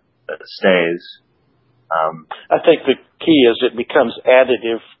that stays. I think the key is it becomes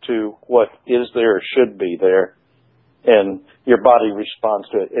additive to what is there or should be there, and your body responds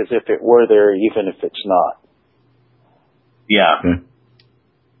to it as if it were there, even if it's not. Yeah. Okay.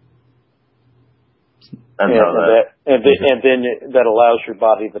 And then that allows your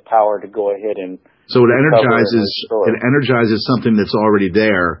body the power to go ahead and. So it energizes something that's already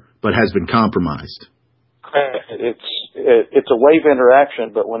there but has been compromised. It's a wave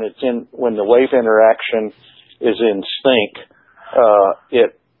interaction, but when the wave interaction is in sync,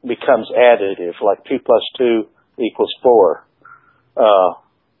 it becomes additive, like 2 + 2 = 4.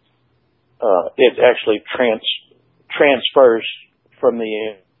 It actually transfers from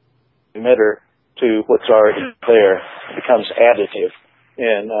the emitter to what's already there. It becomes additive,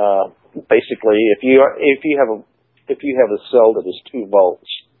 and basically, if you have a cell that is 2 volts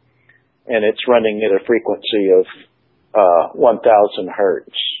and it's running at a frequency of 1,000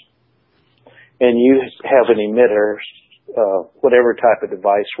 hertz, and you have an emitter, whatever type of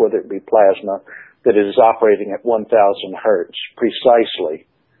device, whether it be plasma, that is operating at 1,000 hertz precisely,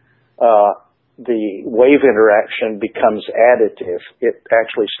 the wave interaction becomes additive. It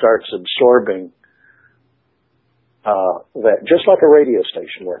actually starts absorbing that, just like a radio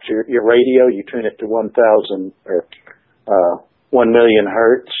station works. Your radio, you tune it to 1,000 or 1 million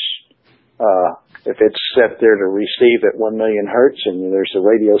hertz. If it's set there to receive at 1 million hertz and there's a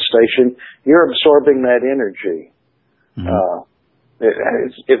radio station, you're absorbing that energy. Mm-hmm.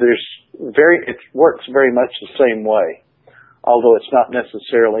 It works very much the same way, although it's not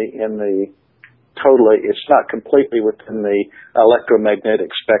necessarily it's not completely within the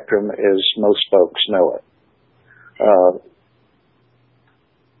electromagnetic spectrum as most folks know it.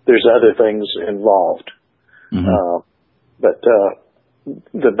 There's other things involved. Mm-hmm. But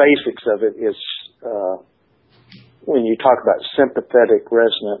the basics of it is, when you talk about sympathetic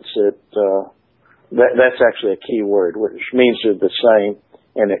resonance, that's actually a key word, which means they're the same,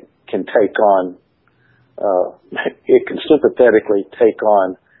 and it can take on, it can sympathetically take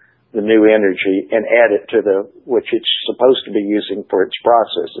on the new energy and add it to which it's supposed to be using for its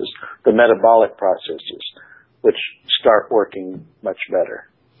processes, the metabolic processes, which start working much better.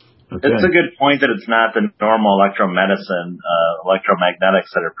 Okay. It's a good point that it's not the normal electromedicine,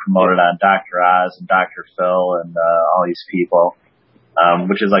 electromagnetics that are promoted on Dr. Oz and Dr. Phil and all these people,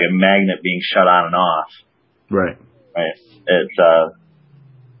 which is like a magnet being shut on and off. Right. Right. It's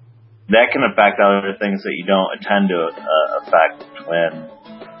that can affect other things that you don't intend to affect when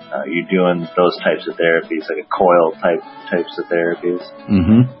you're doing those types of therapies, like a coil types of therapies.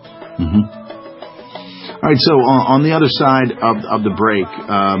 Mm-hmm. Mm-hmm. All right, so on the other side of the break,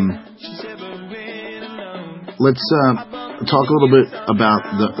 let's talk a little bit about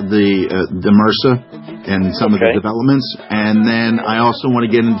the MRSA and some of the developments, and then I also want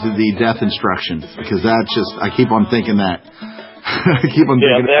to get into the death instruction, because I keep on thinking that. I keep on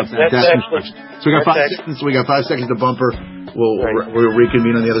thinking about that death instruction. So we got 5 seconds. So we got 5 seconds to bumper. We'll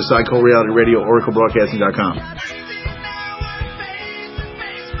reconvene on the other side. Cold Reality Radio, OracleBroadcasting.com.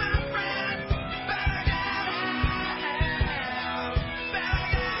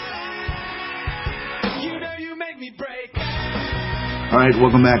 All right,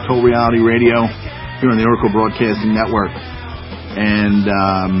 welcome back, Cold Reality Radio, here on the Oracle Broadcasting Network. And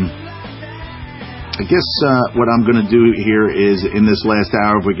I guess what I'm going to do here is, in this last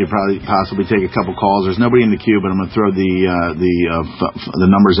hour, if we could possibly take a couple calls. There's nobody in the queue, but I'm going to throw the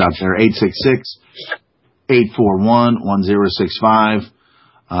numbers out there. 866-841-1065.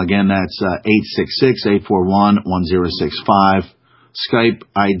 Again, that's 866-841-1065. Skype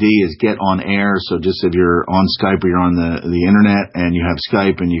ID is Get On Air, so just if you're on Skype or you're on the internet and you have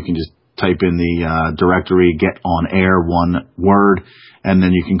Skype, and you can just type in the directory Get On Air, one word, and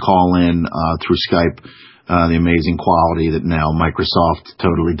then you can call in through Skype. The amazing quality that now Microsoft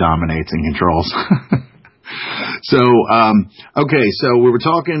totally dominates and controls. So, okay, so we were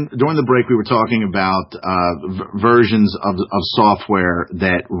talking, during the break, we were talking about versions of software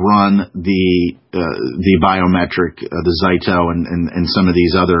that run the biometric, the Zyto and some of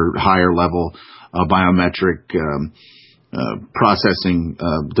these other higher level biometric processing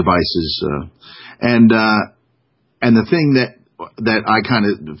devices. And the thing that I kind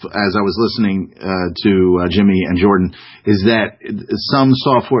of, as I was listening to Jimmie and Jordan, is that some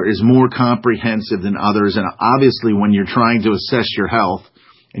software is more comprehensive than others. And obviously, when you're trying to assess your health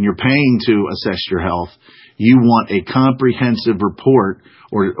and you're paying to assess your health, you want a comprehensive report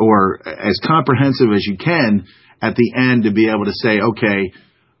or as comprehensive as you can at the end to be able to say, okay,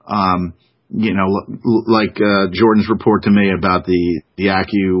 like Jordan's report to me about the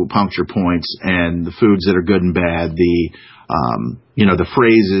acupuncture points and the foods that are good and bad, the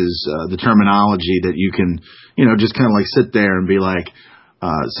phrases, the terminology that you can, just kind of like sit there and be like,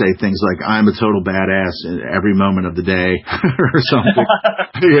 say things like, I'm a total badass in every moment of the day or something.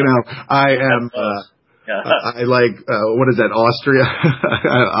 I am, I like, what is that, Austria?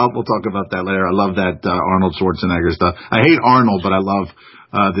 We'll talk about that later. I love that Arnold Schwarzenegger stuff. I hate Arnold, but I love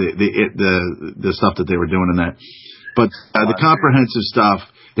the stuff that they were doing in that. But the comprehensive stuff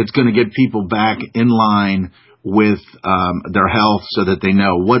that's going to get people back in line with their health so that they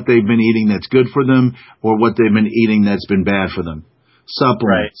know what they've been eating that's good for them or what they've been eating that's been bad for them.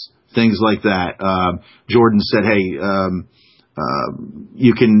 Supplements, things like that. Jordan said, hey,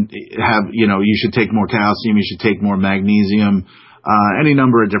 you can have, you should take more calcium, you should take more magnesium, any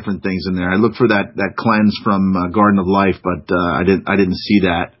number of different things in there. I looked for that cleanse from Garden of Life, but I didn't see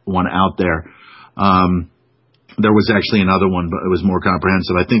that one out there. There was actually another one, but it was more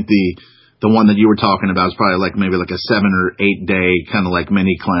comprehensive. I think the one that you were talking about is probably maybe a 7 or 8 day kind of like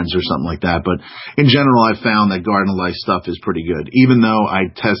mini cleanse or something like that. But in general, I found that Garden of Life stuff is pretty good. Even though I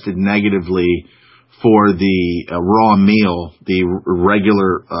tested negatively for the raw meal, the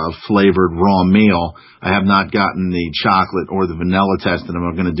regular flavored raw meal, I have not gotten the chocolate or the vanilla test, and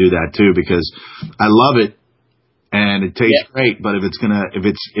I'm going to do that too because I love it and it tastes great. But if it's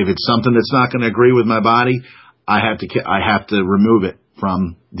something that's not going to agree with my body, I have to remove it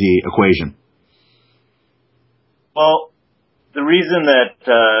from the equation. Well, the reason that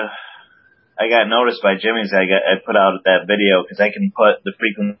I got noticed by Jimmie is I put out that video because I can put the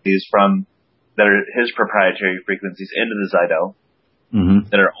frequencies that are his proprietary frequencies into the Zyto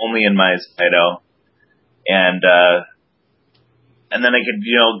that are only in my Zyto, and then I could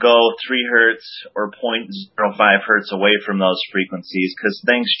go 3 hertz or 0.05 hertz away from those frequencies because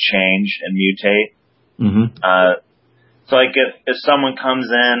things change and mutate. So like if someone comes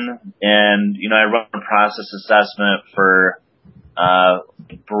in and, I run a process assessment for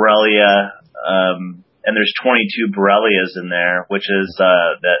Borrelia, and there's 22 Borrelias in there, which is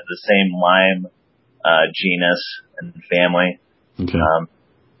the same Lyme genus and family. Okay.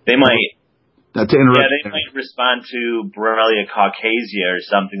 They might they might respond to Borrelia caucasia or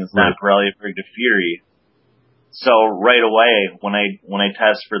something that's not Borrelia burgdorferi. So right away when I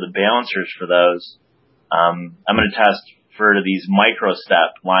test for the balancers for those, I'm going to test for these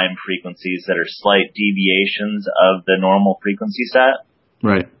microstep Lyme frequencies that are slight deviations of the normal frequency set.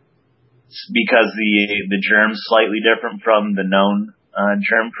 Right. Because the germ's slightly different from the known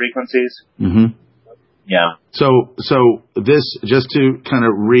germ frequencies. Yeah. So this, just to kind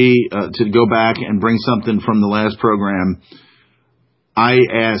of to go back and bring something from the last program, I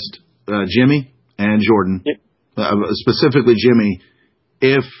asked Jimmie and Jordan, specifically Jimmie,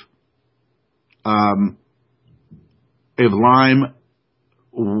 if Lyme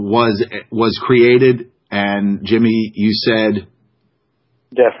was created, and Jimmie, you said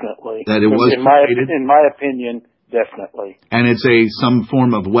definitely that it was created. In my opinion, definitely. And it's some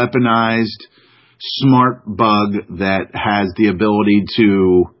form of weaponized smart bug that has the ability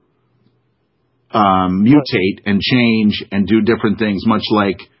to mutate and change and do different things, much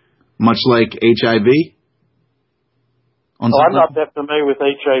like HIV. I'm not that familiar with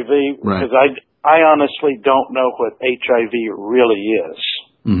HIV because I honestly don't know what HIV really is.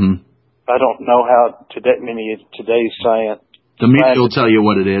 I don't know how today's science. The media will tell you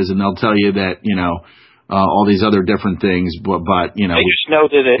what it is, and they'll tell you that all these other different things, but they just know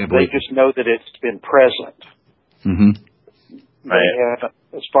that it's been present. They haven't,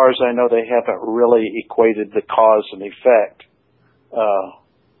 as far as I know, they haven't really equated the cause and effect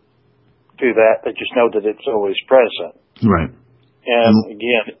to that. They just know that it's always present. Right. And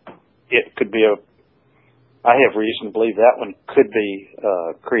again, it could be I have reason to believe that one could be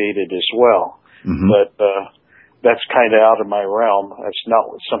created as well. But that's kind of out of my realm. That's not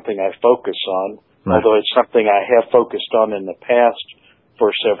something I focus on, although it's something I have focused on in the past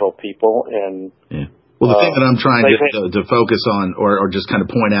for several people. And Well, the thing that I'm trying to focus on, or just kind of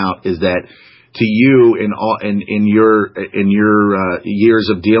point out, is that to you, in your years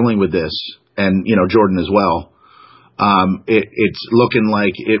of dealing with this, and Jordan as well, it's looking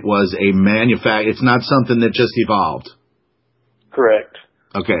like it was it's not something that just evolved. Correct.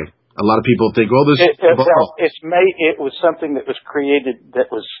 Okay. A lot of people think, well, this it was something that was created,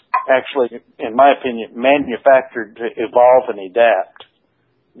 that was actually, in my opinion, manufactured to evolve and adapt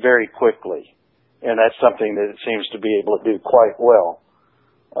very quickly. And that's something that it seems to be able to do quite well.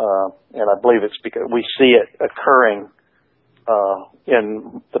 And I believe it's because we see it occurring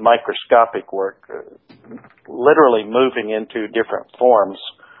in the microscopic work, literally moving into different forms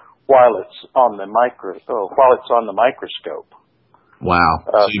while it's on the microscope. Wow.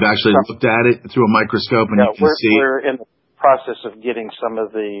 So you've actually looked at it through a microscope, and you can see. We're in the process of getting some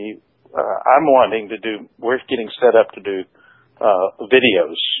of the, we're getting set up to do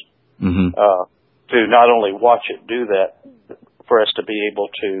videos to not only watch it do that, for us to be able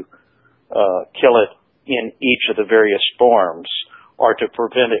to kill it in each of the various forms, or to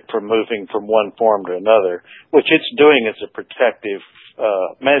prevent it from moving from one form to another, which it's doing as a protective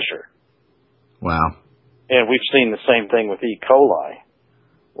measure. Wow. And we've seen the same thing with E. coli.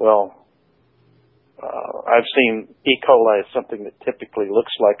 Well, I've seen E. coli as something that typically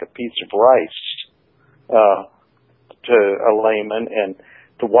looks like a piece of rice to a layman, and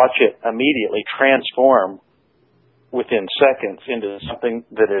to watch it immediately transform within seconds into something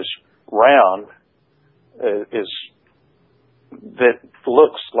that is round, that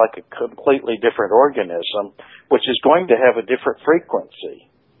looks like a completely different organism, which is going to have a different frequency.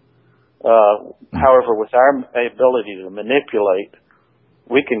 However, with our ability to manipulate,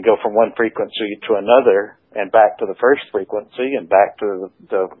 we can go from one frequency to another and back to the first frequency and back to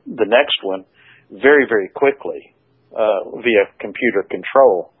the next one very, very quickly via computer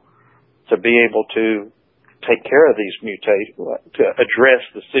control, to be able to take care of these mutations, to address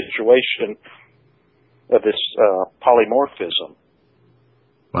the situation of this polymorphism.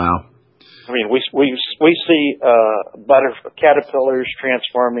 Wow. I mean, we see caterpillars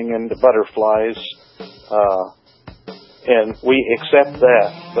transforming into butterflies, and we accept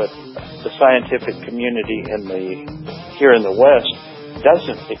that. But the scientific community here in the West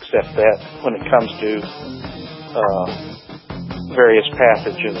doesn't accept that when it comes to various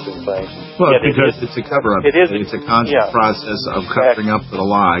pathogens and things. Well, because it's a cover-up. It's a constant process of covering up for the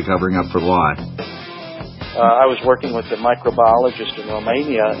lie. I was working with a microbiologist in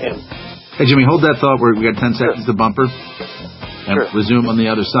Romania, and hey, Jimmie, hold that thought. We got 10 seconds to bumper. And sure. Resume on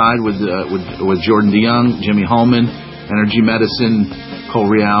the other side with Jordan DeYoung, Jimmie Holman, Energy Medicine, Cold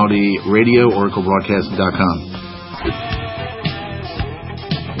Reality Radio, OracleBroadcasting.com.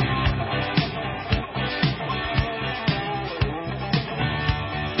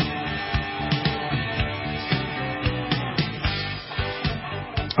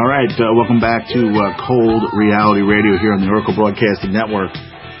 All right, welcome back to Cold Reality Radio here on the Oracle Broadcasting Network.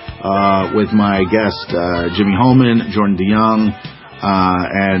 With my guest, Jimmie Holman, Jordan DeYoung,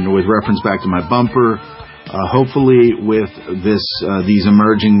 and with reference back to my bumper, hopefully with these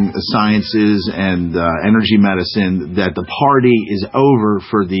emerging sciences and energy medicine, that the party is over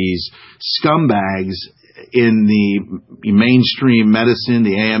for these scumbags in the mainstream medicine,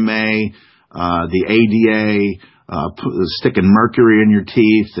 the AMA, the ADA, sticking mercury in your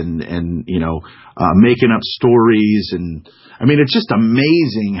teeth and making up stories. And I mean, it's just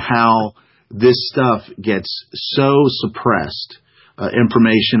amazing how this stuff gets so suppressed.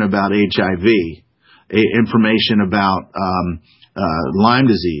 Information about HIV, information about Lyme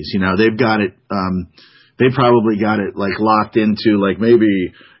disease. They've got it. They probably got it like locked into like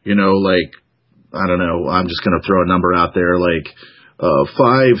maybe I don't know. I'm just going to throw a number out there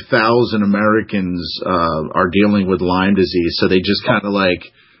 5,000 Americans are dealing with Lyme disease, so they just kind of Lyme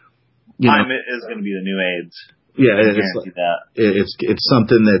is going to be the new AIDS. Yeah, it's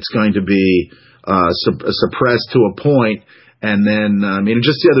something that's going to be suppressed to a point, and then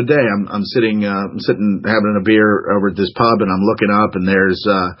just the other day I'm sitting having a beer over at this pub, and I'm looking up, and there's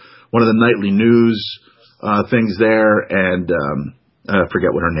one of the nightly news things there, and I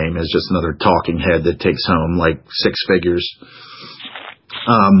forget what her name is, just another talking head that takes home like six figures.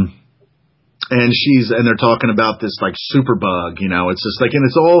 And they're talking about this like superbug, it's just and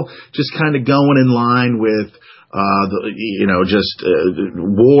it's all just kind of going in line with,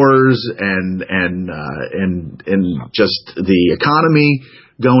 wars and just the economy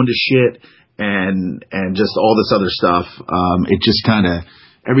going to shit and just all this other stuff. It just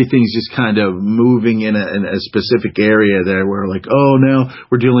everything's just kind of moving in a specific area there where oh, now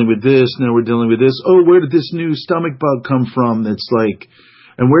we're dealing with this. Now we're dealing with this. Oh, where did this new stomach bug come from? That's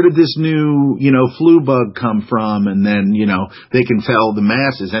and where did this new, flu bug come from? And then, they can tell the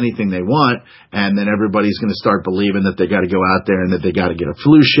masses anything they want, and then everybody's going to start believing that they got to go out there and that they got to get a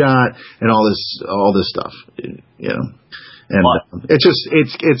flu shot and all this stuff, And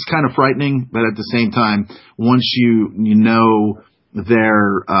it's kind of frightening, but at the same time, once you know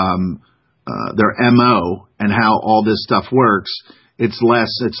their MO and how all this stuff works, it's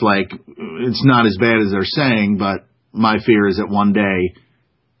not as bad as they're saying, but my fear is that one day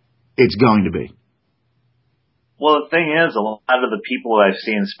it's going to be. Well, the thing is, a lot of the people I've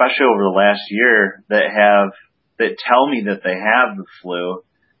seen, especially over the last year, that tell me that they have the flu,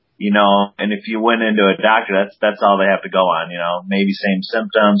 and if you went into a doctor, that's all they have to go on, maybe same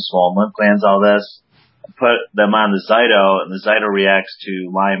symptoms, swollen lymph glands, all this. Put them on the Zyto, and the Zyto reacts to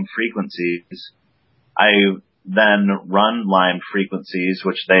Lyme frequencies. I then run Lyme frequencies,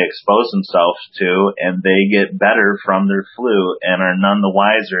 which they expose themselves to, and they get better from their flu and are none the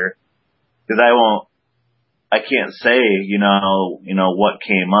wiser. Because I can't say, what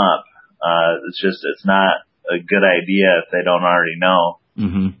came up. It's not a good idea if they don't already know.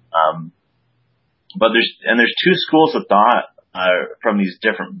 Mm-hmm. But there's two schools of thought from these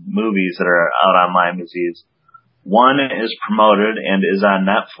different movies that are out on Lyme disease. One is promoted and is on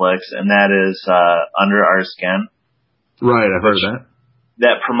Netflix, and that is Under Our Skin. Right, I've heard of that.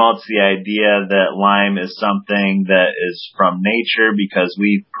 That promotes the idea that Lyme is something that is from nature because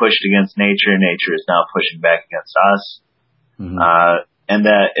we pushed against nature. Nature is now pushing back against us. Mm-hmm. And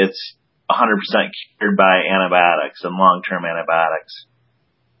that it's 100% cured by antibiotics and long-term antibiotics.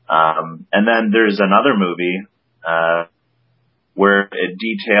 And then there's another movie where it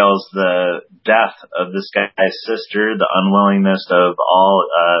details the death of this guy's sister, the unwillingness of all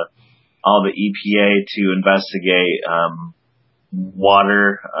the EPA to investigate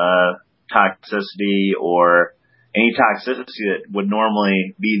water toxicity or any toxicity that would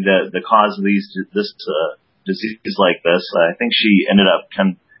normally be the cause of this disease like this. I think she ended up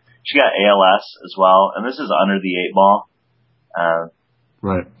she got ALS as well, and this is Under the Eight Ball.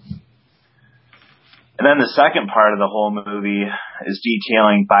 Right. And then the second part of the whole movie is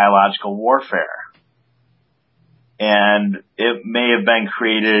detailing biological warfare. And it may have been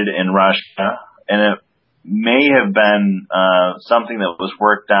created in Russia, and it may have been something that was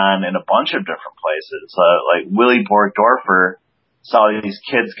worked on in a bunch of different places. Like Willy Borgdorfer saw these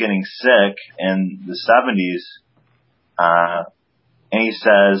kids getting sick in the 70s, and he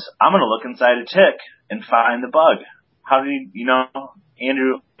says, I'm going to look inside a tick and find the bug. How did he,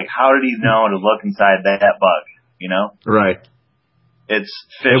 Andrew, how did he know to look inside that bug, Right. It's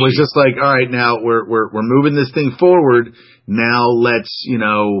fishy. It was just like, all right, now we're moving this thing forward. Now let's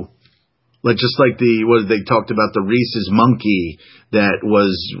just like what they talked about, the Rhesus monkey that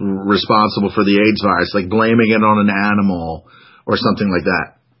was responsible for the AIDS virus, like blaming it on an animal or something like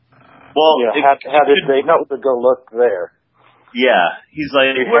that. Well, yeah, how did they know to go look there? Yeah, he's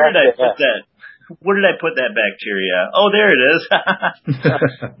like, where did I put that? Where did I put that bacteria? Oh, there it is.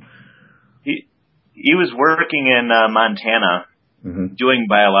 He was working in Montana. Mm-hmm. Doing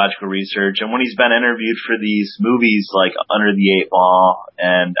biological research, and when he's been interviewed for these movies like Under the Eight Ball,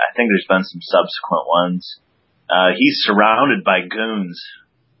 and I think there's been some subsequent ones, he's surrounded by goons.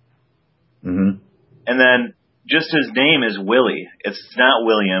 Mm-hmm. And then just his name is Willie. It's not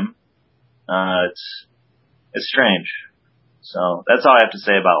William. It's strange. So that's all I have to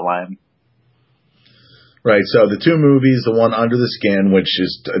say about Lyme. Right, so the two movies, the one Under the Skin, which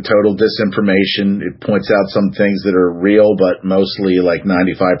is a total disinformation. It points out some things that are real, but mostly like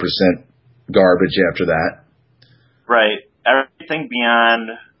 95% garbage after that. Right. Everything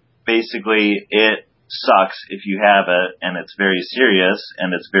beyond, basically, it sucks if you have it, and it's very serious,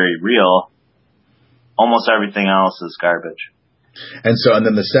 and it's very real. Almost everything else is garbage. And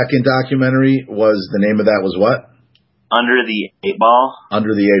then the second documentary the name of that was what? Under the Eight Ball.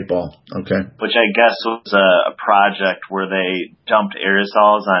 Under the Eight Ball, okay. Which I guess was a project where they dumped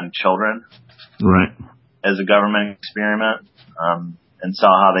aerosols on children. Right. As a government experiment, and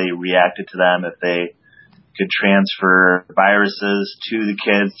saw how they reacted to them, if they could transfer viruses to the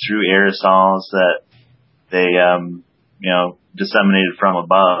kids through aerosols that they, disseminated from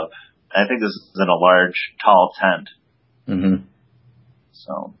above. I think this is in a large, tall tent. Mm-hmm.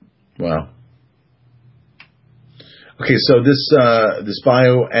 So. Wow. Okay, so this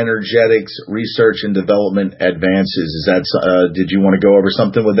bioenergetics research and development advances, is that, did you want to go over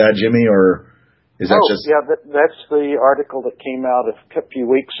something with that, Jimmie, or is that just? Yeah, that's the article that came out a few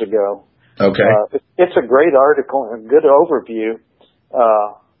weeks ago. Okay. It's a great article and a good overview.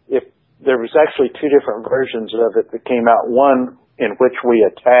 There was actually two different versions of it that came out, one in which we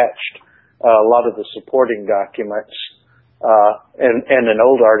attached a lot of the supporting documents, and an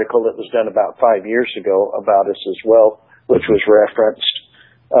old article that was done about 5 years ago about us as well, which was referenced.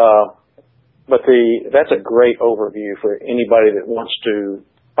 But that's a great overview for anybody that wants to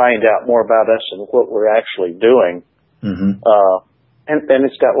find out more about us and what we're actually doing. Mm-hmm. And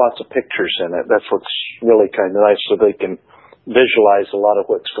it's got lots of pictures in it. That's what's really kind of nice, so they can visualize a lot of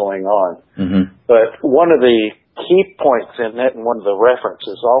what's going on. Mm-hmm. But one of the key points in it, and one of the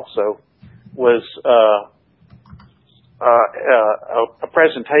references also, was a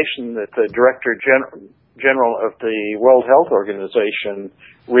presentation that the Director General of the World Health Organization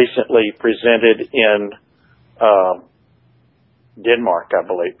recently presented in Denmark, I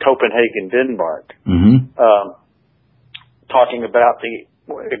believe, Copenhagen, Denmark, talking about the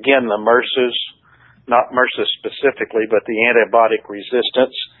MRSAs, not MRSA specifically, but the antibiotic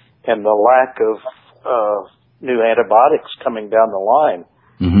resistance and the lack of new antibiotics coming down the line.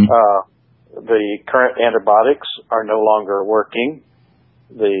 The current antibiotics are no longer working.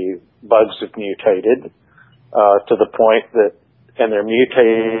 The bugs have mutated to the point that, and they're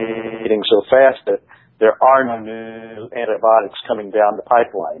mutating so fast that there are no new antibiotics coming down the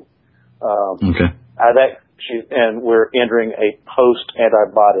pipeline. And we're entering a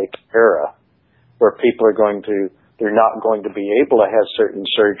post-antibiotic era where people are they're not going to be able to have certain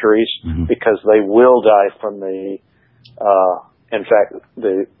surgeries because they will die from the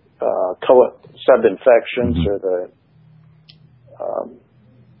sub-infections or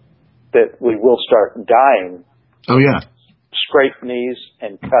that we will start dying. Oh, yeah. Scraped knees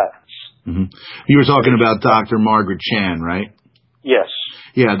and cuts. You were talking about Dr. Margaret Chan, right? Yes.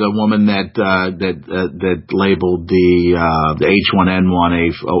 Yeah, the woman that labeled the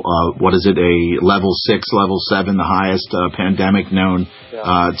H1N1 what is it, a level 6, level 7, the highest pandemic known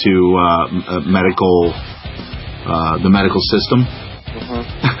to the medical system.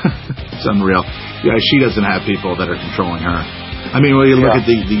 It's unreal. Yeah, she doesn't have people that are controlling her. I mean, when you look at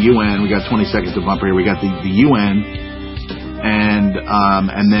the UN, we got 20 seconds to bump here. We got the UN,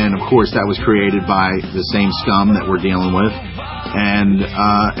 and then of course that was created by the same scum that we're dealing with. And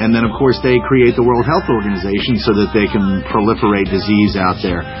then, of course, they create the World Health Organization so that they can proliferate disease out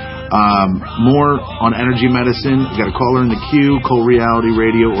there. More on energy medicine. We've got a caller in the queue, Cold Reality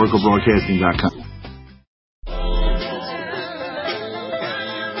Radio, oraclebroadcasting.com.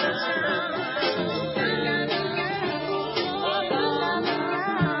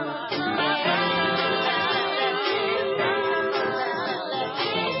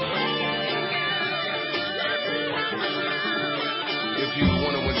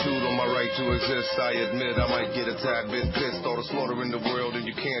 I admit I might get a tad bit pissed. All the slaughter in the world and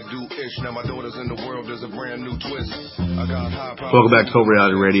you can't do ish. Now my daughter's in the world, there's a brand new twist. I got high power. Welcome back to Cold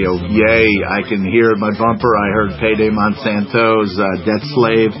Reality Radio. Yay, I can hear my bumper. I heard Payday Monsanto's Death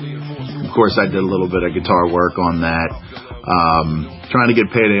Slave. Of course, I did a little bit of guitar work on that. Trying to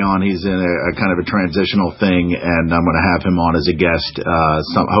get Payday on. He's in a kind of a transitional thing, and I'm going to have him on as a guest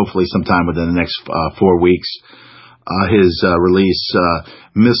hopefully sometime within the next 4 weeks. His release,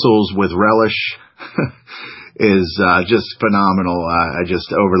 Missiles with Relish, is just phenomenal. I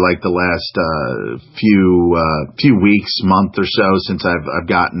just over like the last few weeks, month or so since I've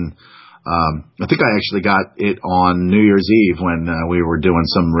gotten. I think I actually got it on New Year's Eve when we were doing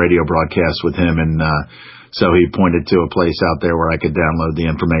some radio broadcasts with him, and so he pointed to a place out there where I could download the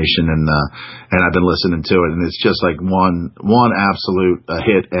information, and I've been listening to it, and it's just like one absolute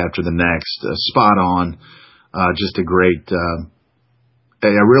hit after the next, spot on. Just a great, a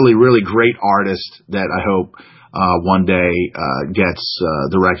really, really great artist that I hope one day gets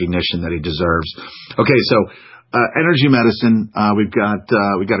the recognition that he deserves. Okay, so energy medicine. We've got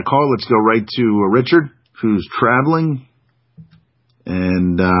a call. Let's go right to Richard, who's traveling.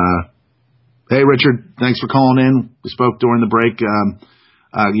 And hey, Richard, thanks for calling in. We spoke during the break.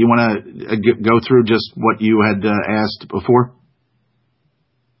 You want to go through just what you had asked before?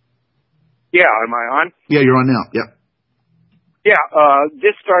 Yeah, am I on? Yeah, you're on now. Yep. Yeah,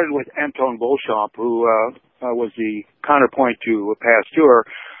 this started with Anton Beauchamp, who was the counterpoint to Pasteur,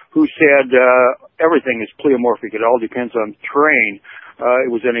 who said everything is pleomorphic. It all depends on terrain. It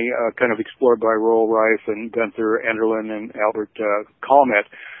was kind of explored by Roel Reif and Gunther Enderlin and Albert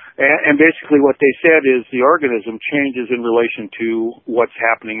Calmet. And basically what they said is the organism changes in relation to what's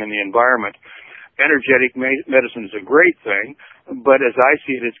happening in the environment. Energetic medicine is a great thing, but as I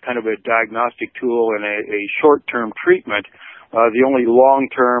see it, it's kind of a diagnostic tool and a short-term treatment. The only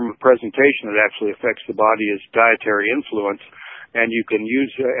long-term presentation that actually affects the body is dietary influence, and you can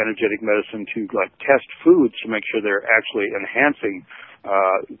use energetic medicine to test foods to make sure they're actually enhancing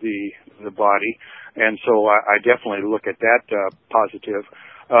the body. And so I definitely look at that positive.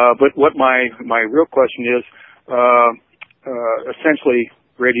 But what my real question is, essentially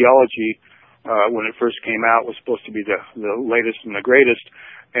radiology, when it first came out, was supposed to be the latest and the greatest.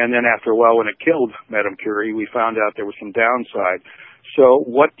 And then after a while, when it killed Madame Curie, we found out there was some downside. So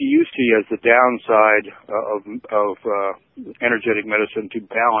what do you see as the downside of energetic medicine to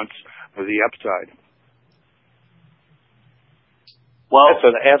balance the upside? Well,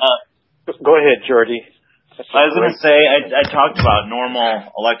 go ahead, Jordy. I was going to say, I talked about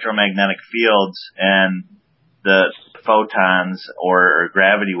normal electromagnetic fields and the photons or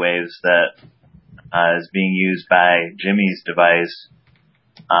gravity waves that is being used by Jimmie's device.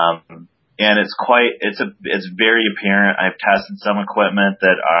 And it's very apparent. I've tested some equipment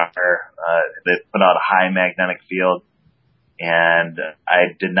that that put out a high magnetic field, and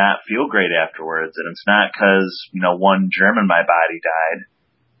I did not feel great afterwards. And it's not because, one germ in my body died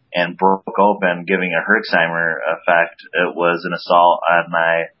and broke open, giving a Herxheimer effect. It was an assault on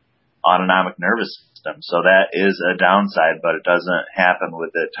my autonomic nervous system. So that is a downside, but it doesn't happen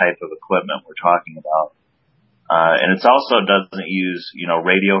with the type of equipment we're talking about. And it also doesn't use,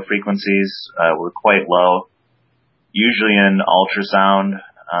 radio frequencies. We're quite low, usually in ultrasound,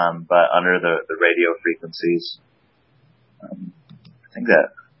 but under the radio frequencies. I think that.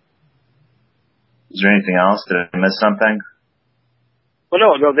 Is there anything else? Did I miss something? Well,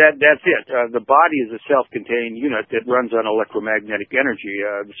 no, that's it. The body is a self-contained unit that runs on electromagnetic energy,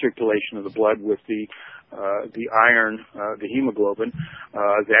 the circulation of the blood with the iron, the hemoglobin,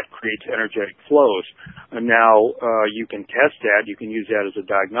 that creates energetic flows. And now, you can test that. You can use that as a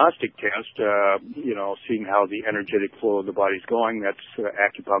diagnostic test, seeing how the energetic flow of the body's going. That's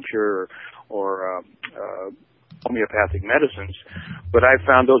acupuncture or homeopathic medicines. But I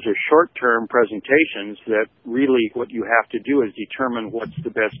found those are short-term presentations that really what you have to do is determine what's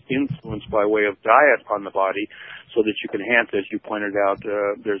the best influence by way of diet on the body so that you can enhance, as you pointed out,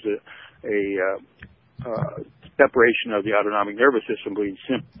 there's a separation of the autonomic nervous system between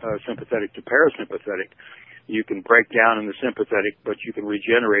sympathetic to parasympathetic. You can break down in the sympathetic, but you can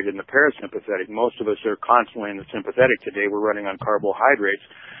regenerate in the parasympathetic. Most of us are constantly in the sympathetic today. We're running on carbohydrates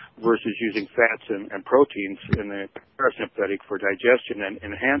versus using fats and proteins in the parasympathetic for digestion and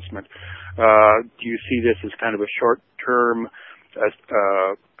enhancement. Do you see this as kind of a short-term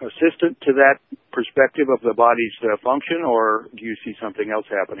assistant to that perspective of the body's function, or do you see something else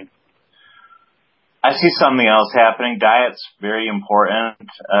happening? I see something else happening. Diet's very important,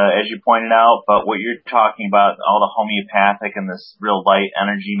 as you pointed out, but what you're talking about, all the homeopathic and this real light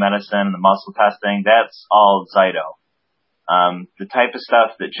energy medicine and the muscle testing, that's all Zyto. The type of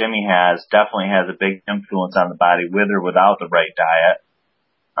stuff that Jimmie has definitely has a big influence on the body with or without the right diet,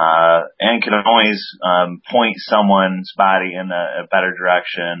 and can always point someone's body in a better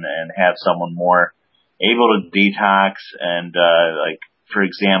direction and have someone more able to detox and, for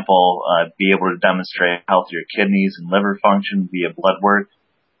example, be able to demonstrate healthier kidneys and liver function via blood work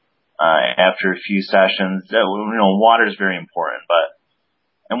after a few sessions. Water is very important,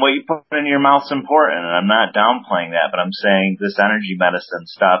 and what you put in your mouth is important, and I'm not downplaying that, but I'm saying this energy medicine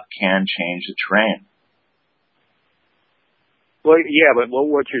stuff can change the terrain. Well, yeah, but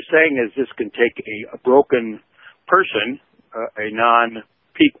what you're saying is this can take a broken person, a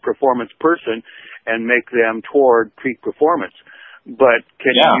non-peak performance person, and make them toward peak performance. But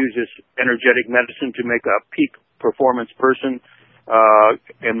can you use this energetic medicine to make a peak performance person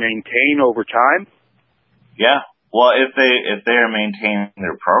and maintain over time? Yeah. Well, if they are maintaining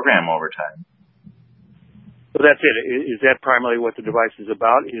their program over time. So that's it. Is that primarily what the device is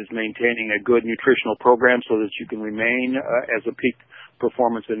about? Is maintaining a good nutritional program so that you can remain as a peak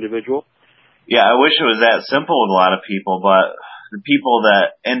performance individual? Yeah, I wish it was that simple with a lot of people, but the people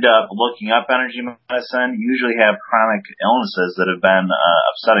that end up looking up energy medicine usually have chronic illnesses that have been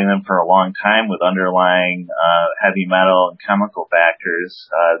upsetting them for a long time with underlying heavy metal and chemical factors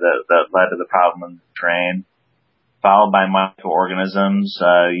that led to the problem in the brain, followed by microorganisms.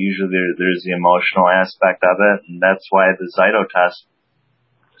 Usually there's the emotional aspect of it, and that's why the Zyto test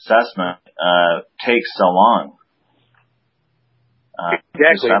assessment takes so long.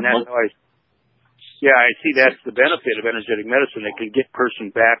 Exactly, and that's how I see that's the benefit of energetic medicine. It can get a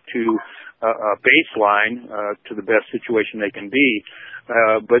person back to a baseline, to the best situation they can be.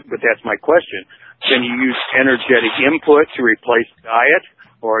 But that's my question. Can you use energetic input to replace diet?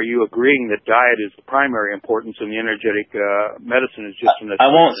 Or are you agreeing that diet is the primary importance and the energetic medicine is just an I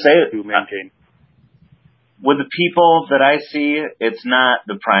won't say to maintain? With the people that I see, it's not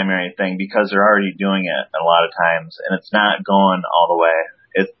the primary thing because they're already doing it a lot of times, and it's not going all the way.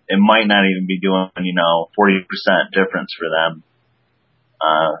 It might not even be doing 40% difference for them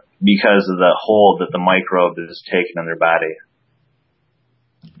because of the hold that the microbe is taking in their body.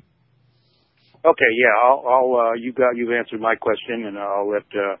 Okay, yeah, you've answered my question, and I'll let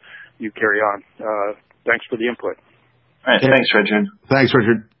you carry on. Thanks for the input. All right, thanks, Richard. Thanks,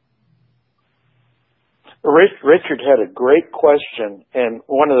 Richard. Richard had a great question, and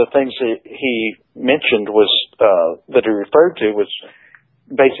one of the things that he mentioned was that he referred to was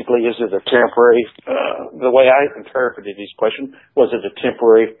basically, is it a temporary? The way I interpreted his question, was it a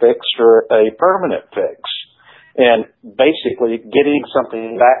temporary fix or a permanent fix? And basically, getting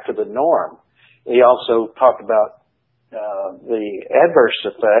something back to the norm. He also talked about the adverse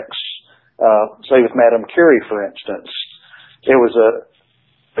effects, say with Madame Curie, for instance. It was a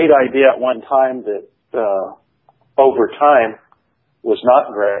great idea at one time that over time was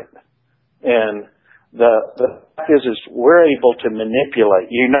not great. And the fact is we're able to manipulate.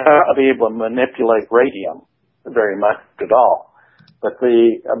 You're not able to manipulate radium very much at all. But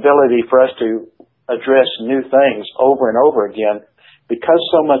the ability for us to address new things over and over again, because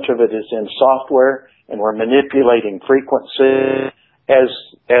so much of it is in software and we're manipulating frequency as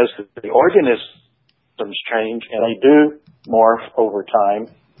the organisms change, and they do morph over time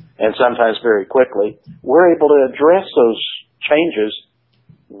and sometimes very quickly, we're able to address those changes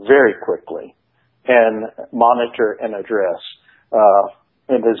very quickly and monitor and address.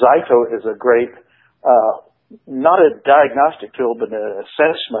 And the Zyto is a great, not a diagnostic tool, but an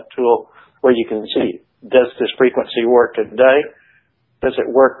assessment tool where you can see, does this frequency work today? Does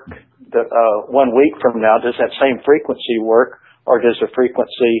it work 1 week from now? Does that same frequency work, or does the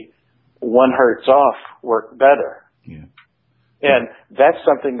frequency 1 hertz off work better? Yeah. And that's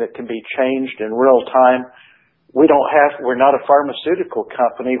something that can be changed in real time. We're not a pharmaceutical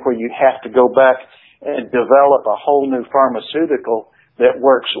company where you have to go back and develop a whole new pharmaceutical that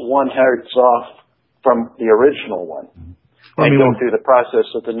works 1 hertz off from the original one. And go through the process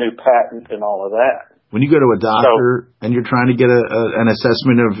of the new patent and all of that. When you go to a doctor and you're trying to get an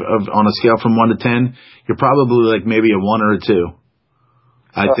assessment of on a scale from 1 to 10, you're probably like maybe a 1 or a 2.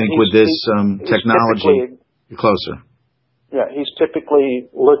 I think with this technology, you're closer. Yeah, he's typically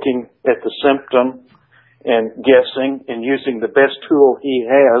looking at the symptom and guessing and using the best tool he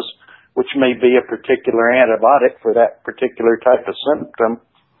has, which may be a particular antibiotic for that particular type of symptom.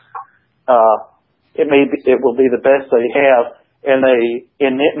 It will be the best they have, and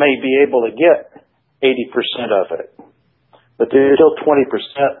it may be able to get 80% of it, but there's still 20%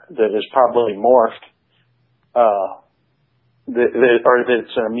 that is probably morphed, or that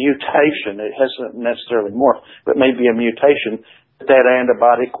it's a mutation. It hasn't necessarily morphed, but maybe a mutation that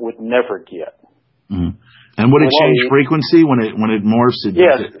antibiotic would never get. Mm-hmm. And would it change frequency when it morphs?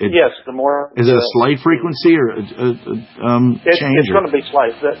 Yes. The more is it a slight frequency or change? It's going to be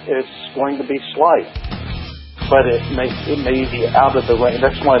slight. It's going to be slight, but it may be out of the range.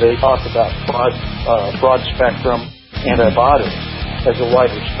 That's why they talk about broad spectrum antibiotics as a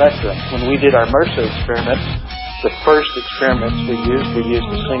wider spectrum. When we did our MRSA experiments, the first experiments we used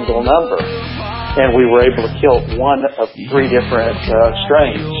a single number, and we were able to kill 1 of 3 different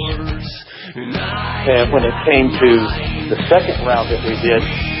strains. And when it came to the second round that we did,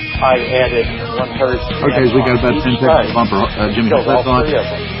 I added 1 hertz. Okay, so we got about 10 seconds of bumper. Jimmie, hold that on.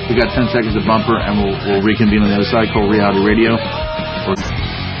 We got 10 seconds of bumper, and we'll reconvene on the other side. Cold Reality Radio.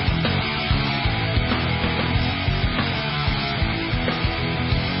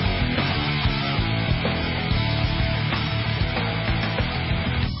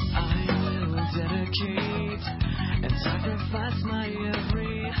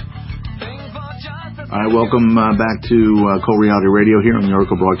 All right, welcome back to Cold Reality Radio here on the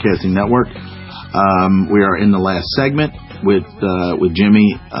Oracle Broadcasting Network. We are in the last segment with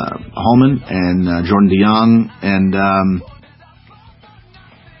Jimmie Holman and Jordan DeYoung, and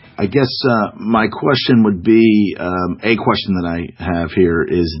I guess my question would be a question that I have here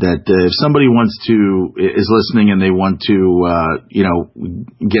is that if somebody is listening and they want to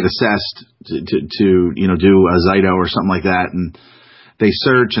get assessed to do a Zyto or something like that, and they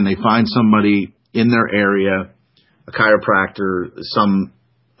search and they find somebody in their area, a chiropractor, some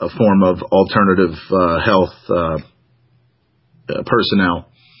form of alternative health personnel.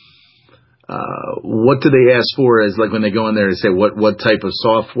 What do they ask for? Is like when they go in there to say what type of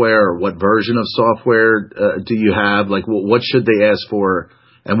software or what version of software do you have? Like what should they ask for,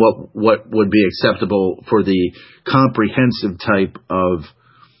 and what would be acceptable for the comprehensive type of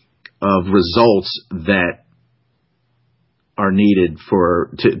results that are needed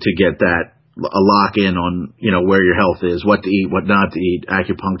to get that a lock in on where your health is, what to eat, what not to eat,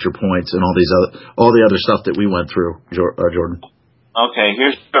 acupuncture points, and all the other stuff that we went through, Jordan. Okay,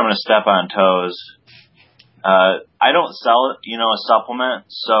 here's where I'm going to step on toes. I don't sell a supplement,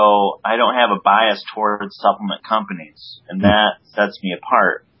 so I don't have a bias towards supplement companies, and that sets me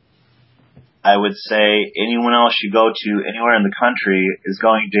apart. I would say anyone else you go to anywhere in the country is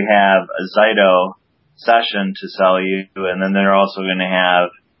going to have a Zyto session to sell you, and then they're also going to have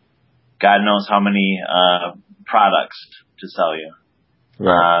God knows how many products to sell you.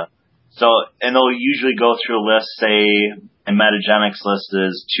 Right. And they'll usually go through a list, say, a Metagenics list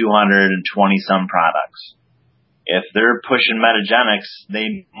is 220 some products. If they're pushing Metagenics,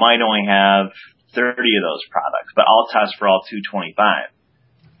 they might only have 30 of those products, but I'll test for all 225.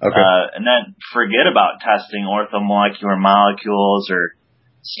 Okay. And then forget about testing orthomolecular molecules or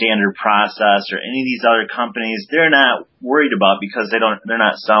standard process or any of these other companies. They're not worried about because they're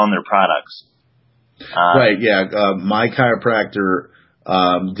not selling their products. Right. Yeah. My chiropractor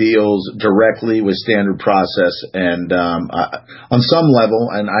deals directly with standard process, and on some level,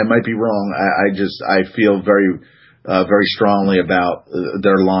 and I might be wrong, I feel very strongly about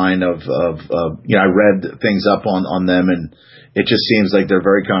their line of I read things up on them, and it just seems like they're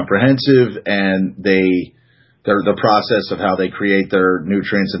very comprehensive, and the process of how they create their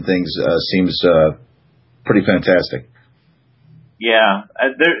nutrients and things seems pretty fantastic. Yeah,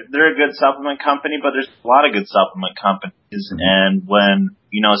 they're a good supplement company, but there's a lot of good supplement companies, and when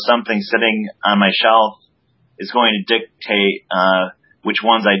something sitting on my shelf is going to dictate which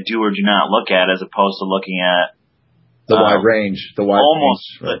ones I do or do not look at, as opposed to looking at the wide range,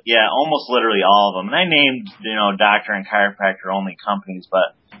 almost range, right. Yeah, almost literally all of them. And I named doctor and chiropractor only companies,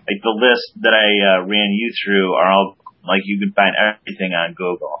 but like the list that I ran you through are all like you can find everything on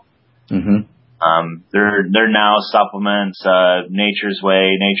Google. Mm-hmm. They're now supplements, Nature's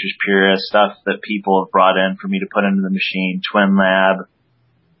Way, Nature's Purest, stuff that people have brought in for me to put into the machine, Twin Lab,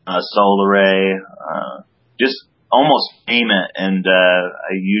 Solar Ray, just almost name it, and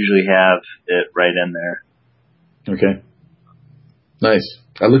I usually have it right in there. Okay. Nice.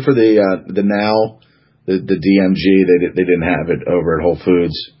 I look for the DMG. They didn't have it over at Whole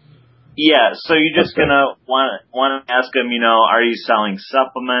Foods. Yeah, so you're just gonna want to ask them, are you selling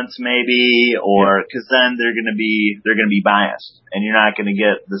supplements maybe, or because then they're gonna be biased, and you're not gonna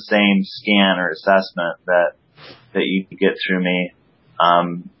get the same scan or assessment that you get through me.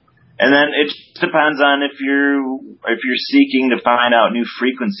 And then it depends on if you're seeking to find out new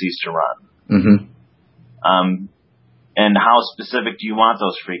frequencies to run. Mm-hmm. And how specific do you want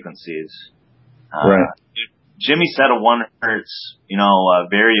those frequencies? Right. Jimmie said a 1 hertz,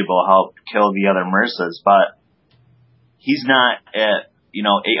 variable helped kill the other MRSAs, but he's not at,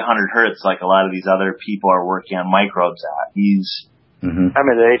 800 hertz like a lot of these other people are working on microbes at. He's, I'm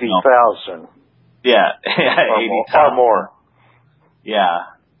at 80,000. Yeah. 80,000. Or more. Yeah.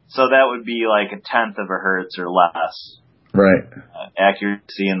 So that would be like a tenth of a hertz or less. Right.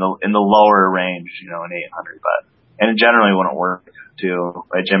 Accuracy in the lower range, in 800, and it generally wouldn't work too,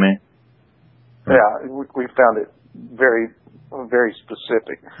 right, Jimmie? Yeah, we found it very, very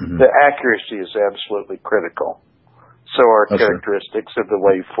specific. Mm-hmm. The accuracy is absolutely critical. So are characteristics of the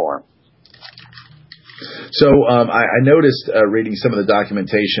waveform. So I noticed reading some of the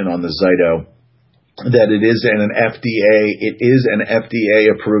documentation on the Zyto that it is an FDA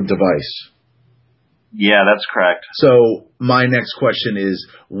approved device. Yeah, that's correct. So my next question is,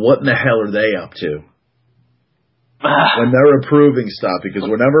 what in the hell are they up to when they're approving stuff? Because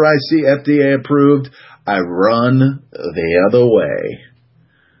whenever I see FDA approved, I run the other way.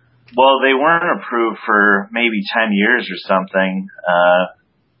 Well, they weren't approved for maybe 10 years or something.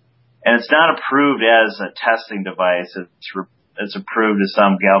 And it's not approved as a testing device. It's approved as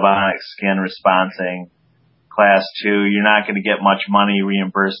some galvanic skin responsing class 2. You're not going to get much money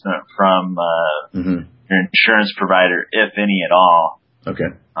reimbursement from your insurance provider, if any at all. Okay.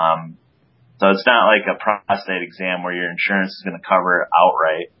 So it's not like a prostate exam where your insurance is going to cover it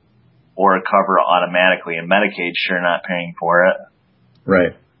outright or cover it automatically, and Medicaid's sure not paying for it.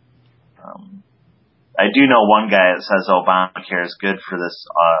 Right. I do know one guy that says Obamacare is good for this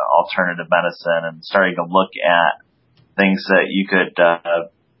alternative medicine, and starting to look at things that you could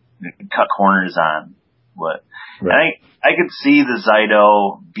cut corners on. Right. I could see the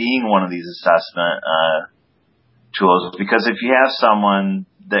Zyto being one of these assessment tools, because if you have someone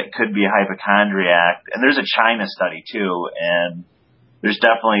that could be a hypochondriac, and there's a China study too, and there's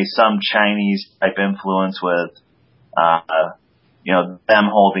definitely some Chinese type influence with them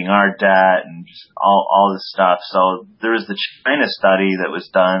holding our debt and just all this stuff. So there was the China study that was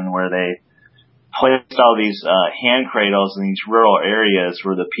done where they placed all these hand cradles in these rural areas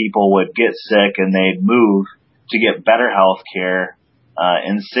where the people would get sick and they'd move to get better health care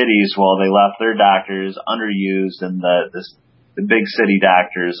in cities while they left their doctors underused and the big city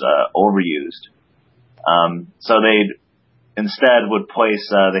doctors overused. So they instead would place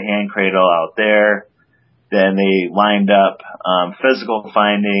the hand cradle out there, then they lined up physical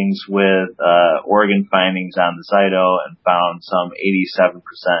findings with organ findings on the Zyto and found some 87%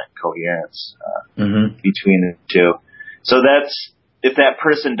 coherence between the two. So that's, if that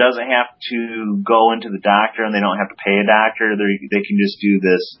person doesn't have to go into the doctor and they don't have to pay a doctor, they can just do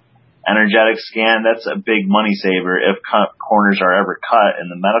this energetic scan. That's a big money saver if corners are ever cut in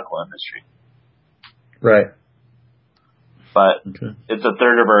the medical industry. Right. But it's a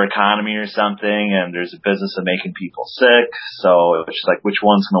third of our economy or something, and there's a business of making people sick. So it's just like, which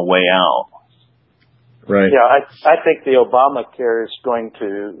one's going to weigh out? Right. Yeah, I think the Obamacare is going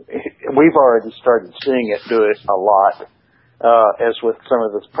to. We've already started seeing it do it a lot, as with some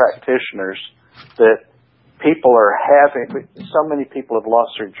of the practitioners, that people are having. So many people have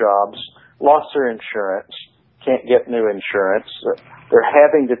lost their jobs, lost their insurance, can't get new insurance. They're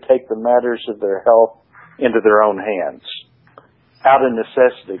having to take the matters of their health into their own hands, out of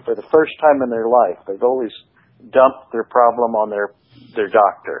necessity. For the first time in their life, they've always dumped their problem on their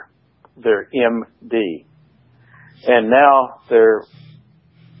doctor, their MD. And now they're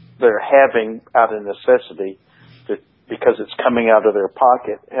having, out of necessity, because it's coming out of their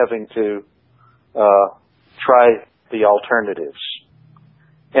pocket, having to try the alternatives.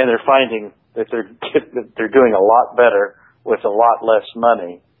 And they're finding that they're doing a lot better with a lot less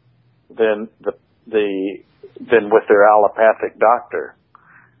money than with their allopathic doctor.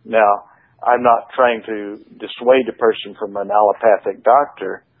 Now, I'm not trying to dissuade a person from an allopathic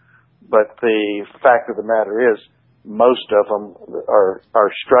doctor, but the fact of the matter is most of them are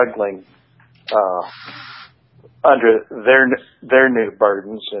struggling under their new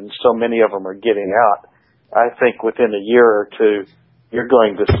burdens, and so many of them are getting out. I think within a year or two, you're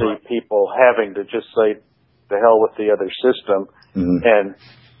going to see people having to just say, the hell with the other system, and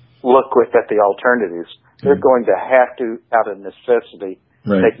look at the alternatives. They're going to have to, out of necessity,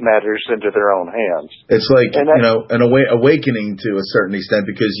 take matters into their own hands. It's like, an awakening to a certain extent,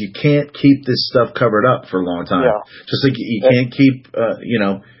 because you can't keep this stuff covered up for a long time. Yeah. Just like you can't keep,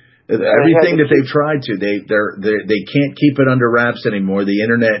 everything that they've tried to, they can't keep it under wraps anymore. The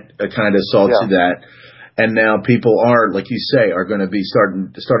internet kind of saw to that. And now people are, like you say, are going to be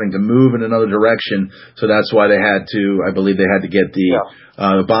starting to move in another direction. So that's why I believe they had to get the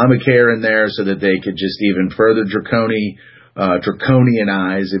Obamacare in there, so that they could just even further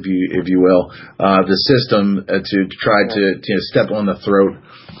draconianize, if you will, the system to try to step on the throat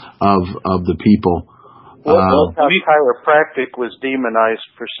of the people. Well, how chiropractic was demonized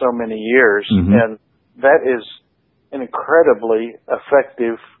for so many years, and that is an incredibly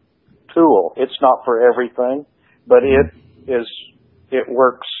effective tool. It's not for everything, but it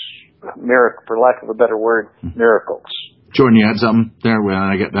works, for lack of a better word, miracles. Jordan, you had something there? Then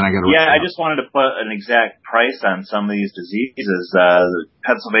I got to. Yeah, I just wanted to put an exact price on some of these diseases.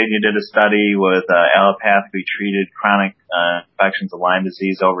 Pennsylvania did a study with allopathically treated chronic infections of Lyme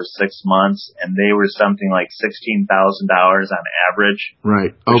disease over 6 months, and they were something like $16,000 on average.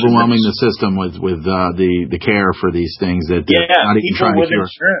 Right, overwhelming the system with the care for these things that not even trying to cure.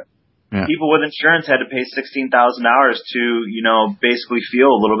 Insurance. Yeah. People with insurance had to pay $16,000 to, basically feel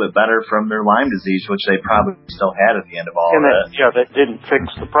a little bit better from their Lyme disease, which they probably still had at the end of all of it. Yeah, that didn't fix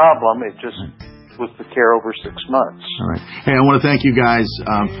the problem. It just was the care over 6 months. All right. Hey, I want to thank you guys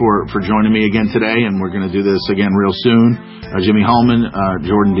for joining me again today, and we're going to do this again real soon. Jimmie Holman,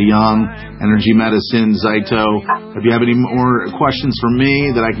 Jordan DeYoung, Energy Medicine, Zyto. If you have any more questions for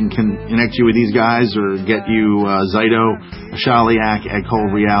me that I can connect you with these guys, or get you Zyto, Sholiak at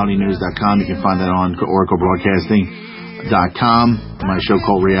coldrealitynews.com. You can find that on oraclebroadcasting.com. My show,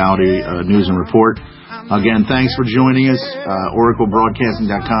 Cold Reality News and Report. Again, thanks for joining us.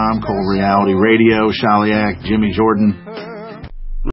 OracleBroadcasting.com, Cold Reality Radio, Sholiak, Jimmie, Jordan.